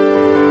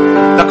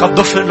 لقد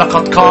دفن،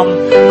 لقد قام.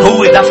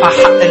 هو دفع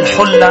حق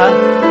الحلة،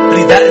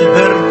 رداء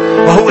البر،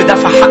 وهو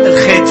دفع حق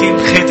الخاتم،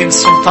 خاتم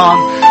السلطان،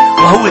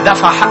 وهو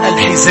دفع حق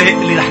الحذاء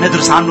اللي رح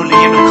ندرس عنه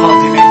الأيام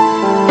القادمة.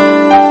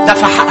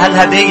 دفع حق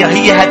هالهدية،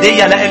 هي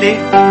هدية لإلي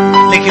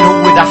لكن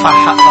هو دفع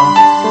حقها.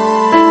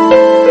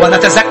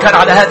 ونتذكر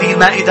على هذه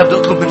المائدة. بدي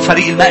أطلب من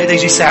فريق المائدة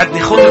يجي يساعدني.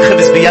 خذ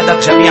الخبز بيدك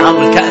جميعا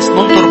والكأس،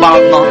 ننطر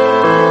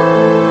بعضنا.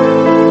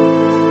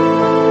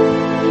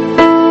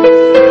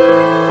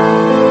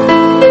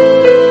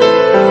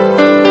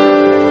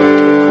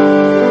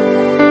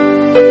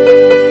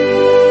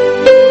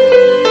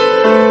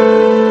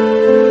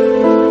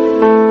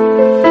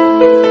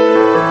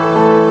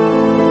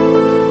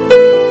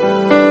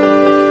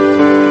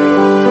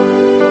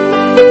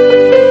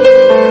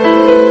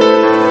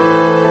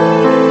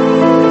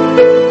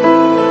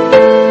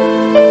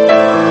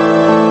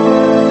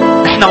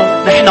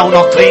 نحن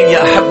وناطرين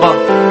يا أحبة.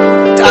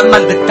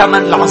 تأمل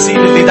بالثمن العظيم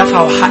اللي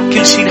دفعه حق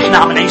كل شيء نحن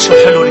عم نعيشه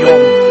حلو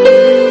اليوم.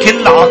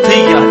 كل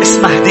عطية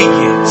اسمها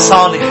هدية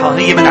صالحة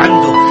هي من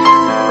عنده.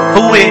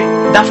 هو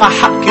دفع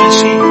حق كل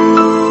شيء.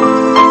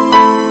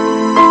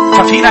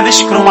 ففينا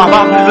نشكره مع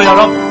بعض نقول له يا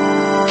رب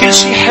كل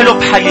شيء حلو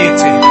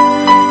بحياتي،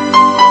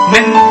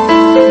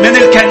 من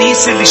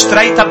الكنيسة اللي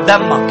اشتريتها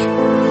بدمك،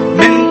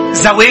 من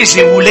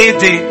زواجي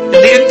وولادي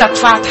اللي انت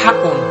دفعت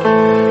حقهم،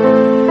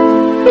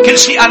 كل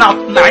شيء انا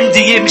عندي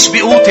اياه مش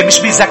بقوتي مش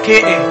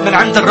بذكائي، من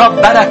عند الرب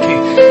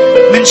بركة،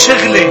 من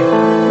شغلي،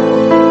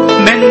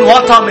 من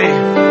وطني،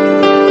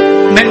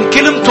 من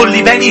كلمته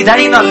اللي بين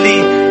ايدينا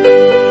اللي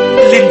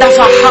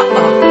اندفع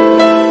حقها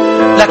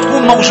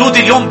لتكون موجودة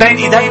اليوم بين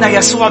ايدينا.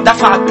 يسوع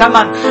دفع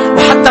الثمن،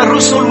 وحتى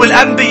الرسل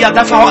والأنبياء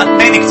دفعوا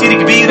أثمان كتير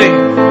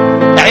كبيرة،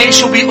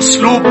 عيشوا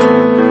بأسلوب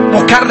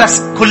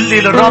مكرس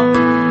كلي للرب،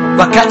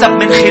 وكتب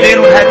من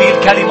خلاله هذه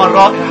الكلمة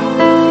الرائعة.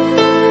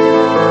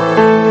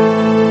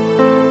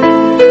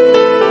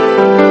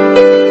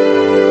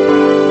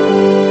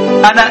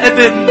 أنا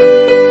ابن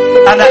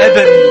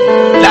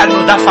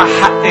لأنه دفع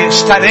حقي،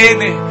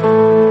 اشتراني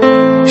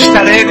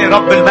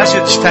رب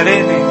المجد،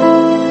 اشتراني.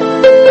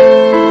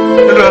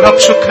 قل له يا رب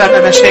شكرا،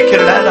 أنا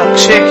شاكر لك،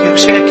 شاكر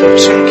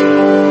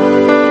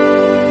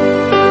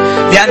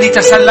لأني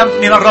تسلمت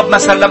من الرب ما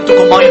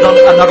سلمتكم أيضا،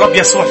 أن الرب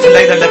يسوع في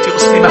الليلة التي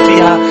أسلم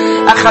فيها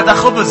أخذ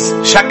خبز،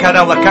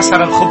 شكر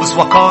وكسر الخبز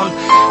وقال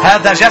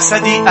هذا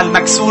جسدي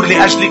المكسور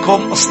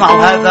لأجلكم،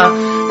 اصنعوا هذا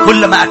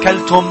كلما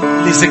أكلتم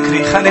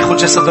لذكري. خلينا ناخذ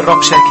جسد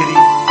الرب شاكرين.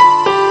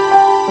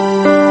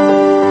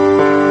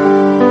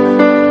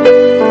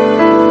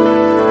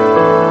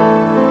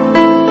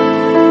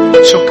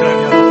 شكرا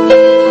يا رب.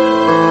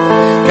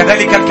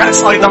 كذلك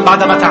الكأس أيضا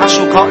بعدما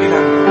تعشوا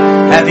قائلا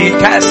هذه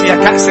الكأس هي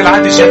كأس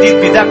العهد الجديد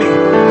بدمي،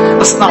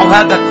 اصنعوا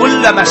هذا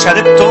كلما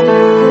شربتم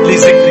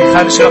لذكري.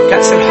 خلينا نشرب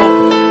كأس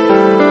الحب.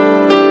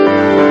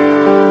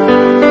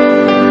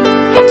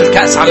 حط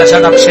الكأس على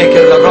جنب، شاكر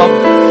للرب.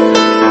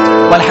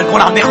 ولا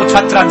حنكون عم ناخد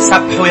فترة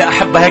نسبحه يا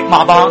أحبة هيك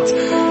مع بعض.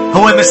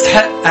 هو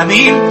مستحق.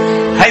 أمين.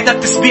 هيدا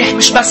التسبيح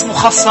مش بس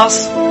مخصص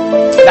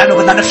لأنه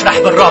بدنا نفرح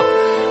بالرب،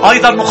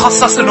 أيضا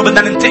مخصص إنه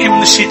بدنا ننتقم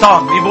من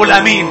الشيطان. يقول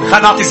أمين. خلينا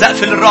نعطي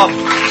زقف للرب.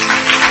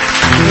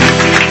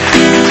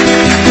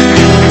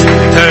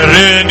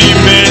 ترني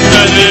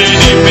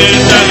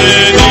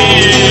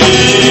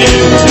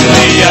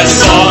هي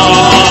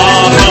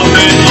صار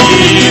من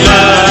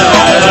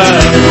إله.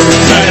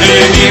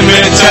 ترني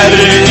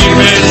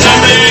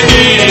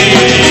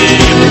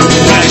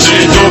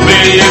أجد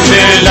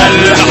بيمل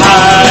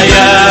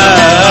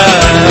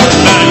الحياة.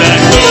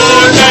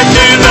 ملكوتك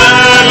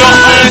ماله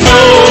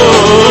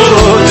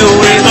حدود،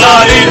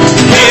 وطريق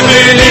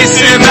إبليس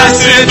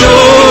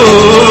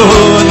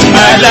مسدود.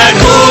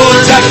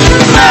 ملكوتك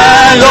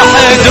ماله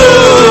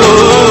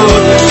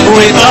حدود،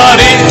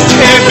 وطريق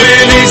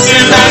إبليس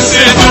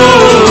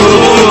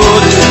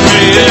مسدود.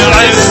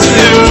 بالعز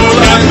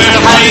وأمر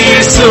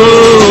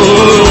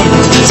حيسود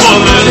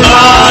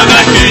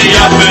سلطانك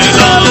يا ابن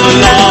الله.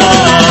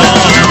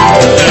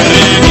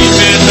 ترني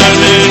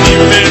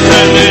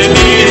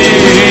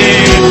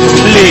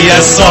لي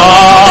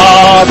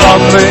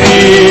الصادم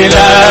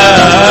إله.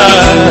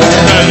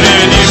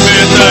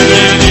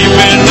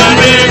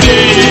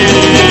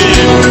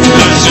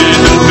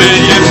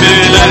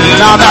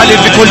 نعم أعلن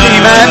بكل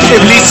إيمان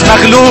إبليس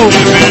مغلوب.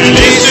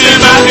 إبليس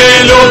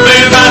مغلوب.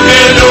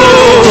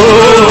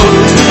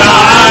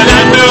 تعالى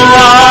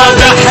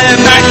واضح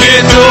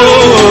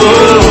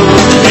مكتوب.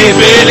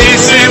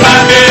 إبليس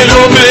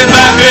مغلوب.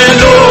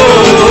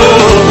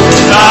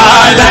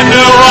 تعالى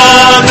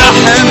واضح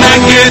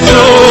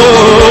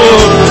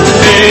مكتوب.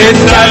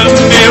 بالدم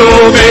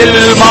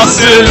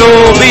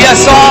وبالمصلوب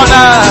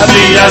يسوعنا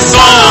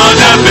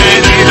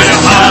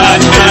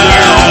بالحنان.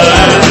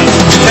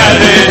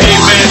 ترني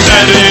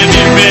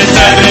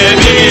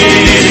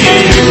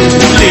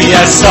لي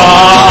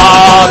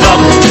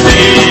الصادم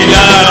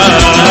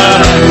إله.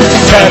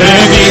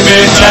 ترني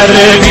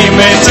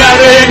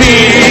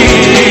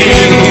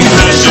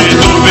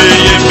أجد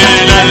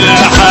بيمن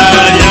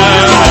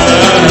الحياة.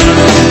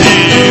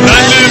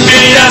 إيمان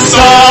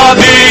بيسوع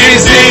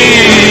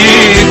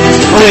بيزيد،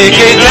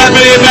 وكتاب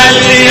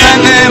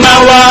مليان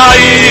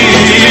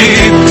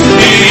مواعيد.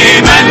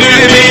 إيمان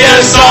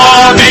بيسوع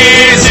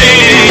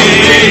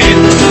بيزيد،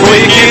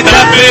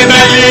 وكتاب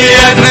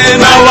مليان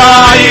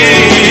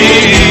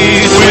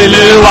مواعيد.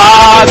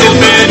 والوعد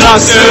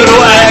بنصر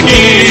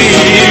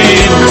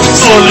أكيد،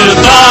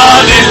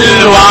 سلطان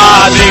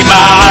الوعد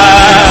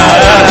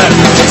معاه.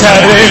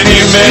 ترني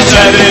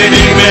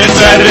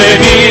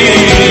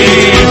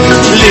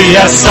لي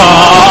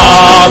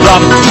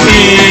الصادم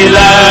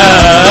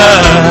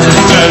إله.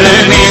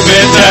 ترني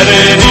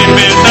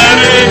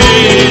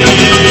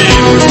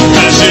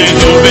أجد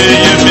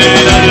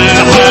بيمن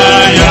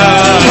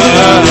الحياة.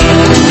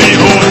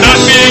 بهنا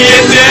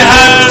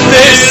بيتهد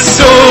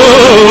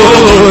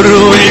السور،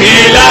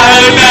 وإلى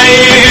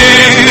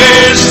الميت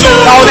السور.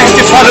 تعالوا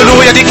نهتف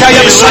هللويا. دي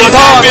كاية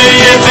بالشيطان.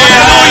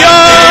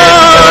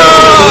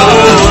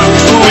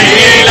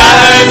 وإلى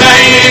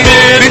الميت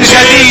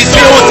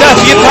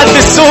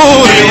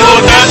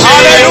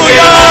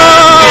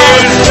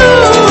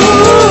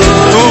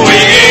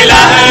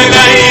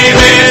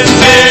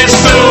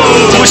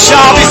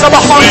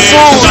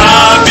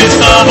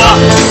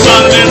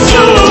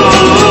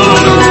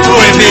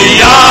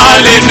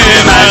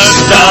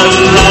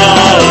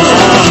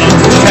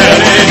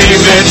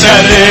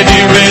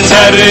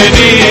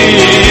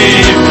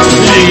ترنيم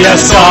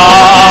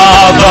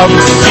ليسوع ضم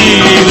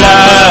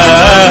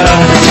إله.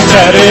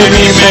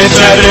 ترنيم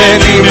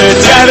ترنيم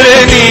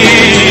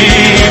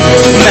ترنيم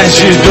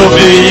مجد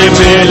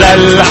بيملى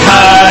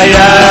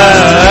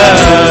الحياة.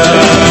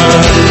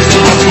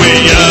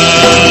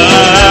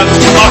 أقوياء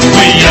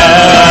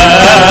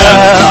أقوياء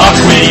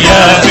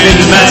أقوياء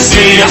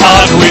بالمسيح.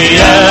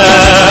 أقوياء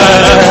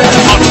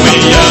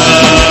أقوياء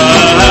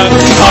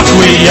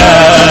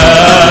أقوياء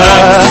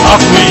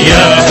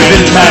أقوياء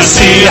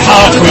بالمسيح.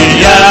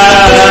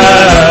 أقوياء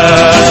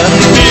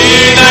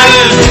من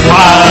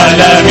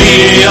العالم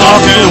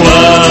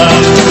أقوى،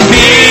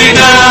 من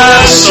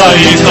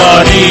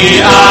الشيطان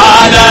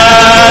أعلى.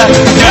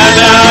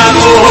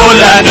 كلامه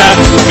لنا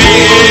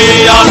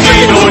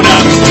بيقيننا،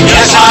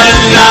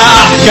 يجعلنا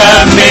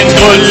أحكم من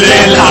كل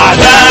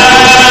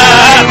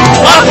الأعداء.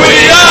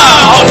 أقوياء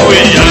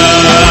أقوياء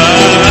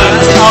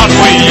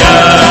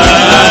أقوياء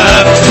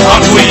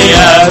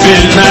أقوياء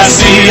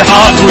بالمسيح.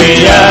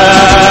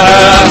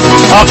 أقوياء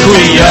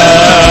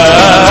أقوياء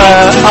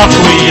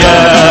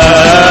أقوياء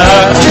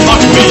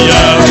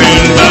أقوياء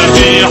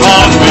بالمسيح.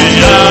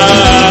 أقوياء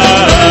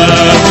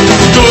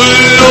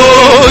كل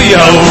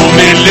يوم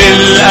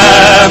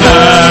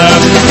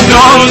للأمام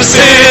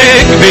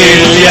نمسك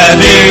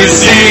باليد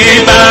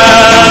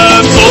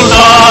الزمام.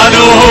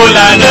 سلطانه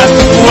لنا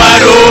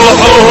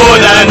وروحه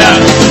لنا،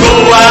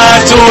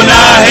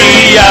 قواتنا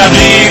هي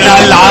من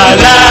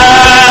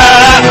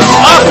العلاء.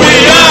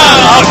 أقوياء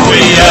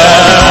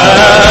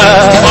أقوياء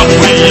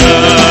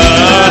أقوياء.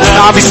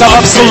 نعم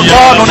بسبب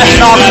سلطانه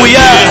نحن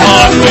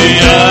أقوياء.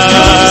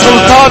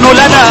 سلطانه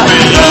لنا.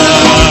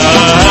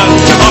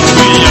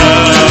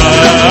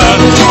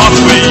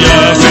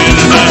 أقوياء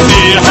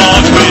بالمسيح.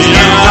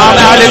 نعم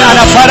أعلن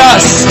أنا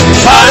فرس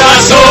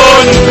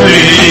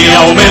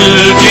ليوم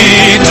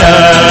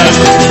القتال.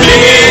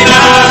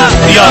 بنا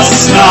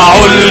يصنع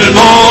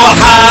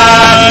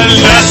المحال،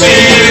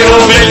 نسير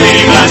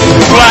بالإيمان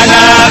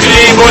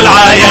ونغلب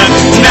العيان.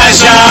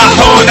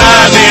 نجاحنا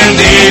من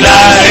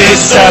إله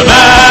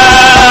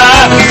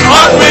السماء.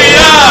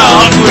 أقوياء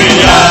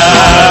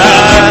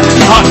أقوياء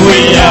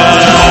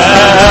أقوياء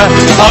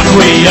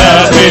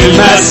أقوياء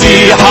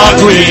بالمسيح.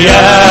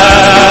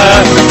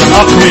 أقوياء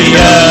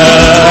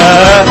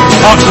أقوياء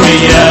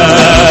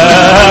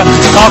أقوياء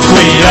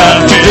أقوياء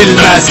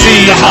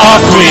بالمسيح.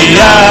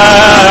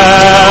 أقوياء.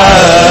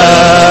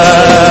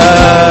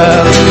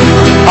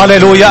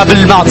 هللويا.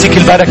 قبل ما أعطيك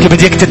البركة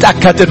بديك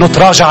تتأكد إنه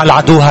تراجع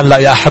العدو هلا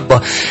يا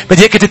أحبة.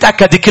 بديك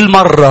تتأكد كل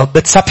مرة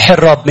بتسبح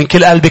الرب من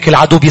كل قلبك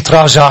العدو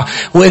بيتراجع،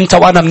 وإنت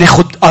وأنا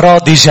بناخد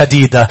أراضي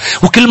جديدة.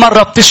 وكل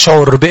مرة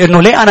بتشعر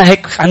بإنه ليه أنا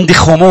هيك عندي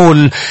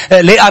خمول،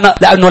 ليه أنا،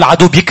 لأنه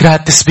العدو بيكره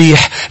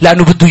التسبيح،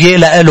 لأنه بده إياه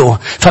لإله،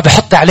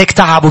 فبحط عليك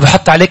تعب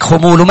وبحط عليك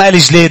خمول، وما قال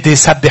جلادي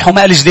سبح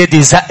وما قال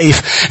جلادي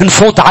زقف.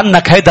 نفوت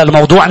عنك هيدا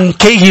الموضوع،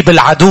 نكيب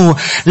العدو،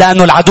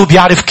 لأنه العدو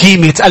بيعرف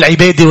قيمة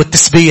العبادة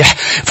والتسبيح.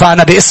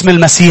 فأنا باسم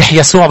المسيح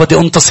يسوع بدي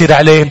انتصر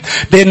عليه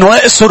بأنه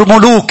أأسر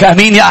ملوك.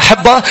 أمين يا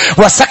أحبة.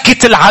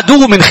 وسكت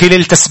العدو من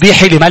خلال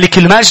تسبيحي لملك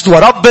المجد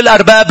ورب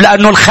الأرباب،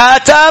 لأنه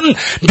الخاتم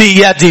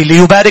بيدي.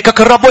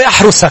 ليباركك الرب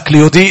ويحرسك،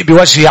 ليضيء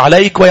بوجهه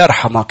عليك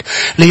ويرحمك،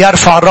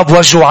 ليرفع الرب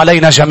وجهه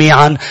علينا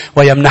جميعا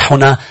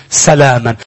ويمنحنا سلاما.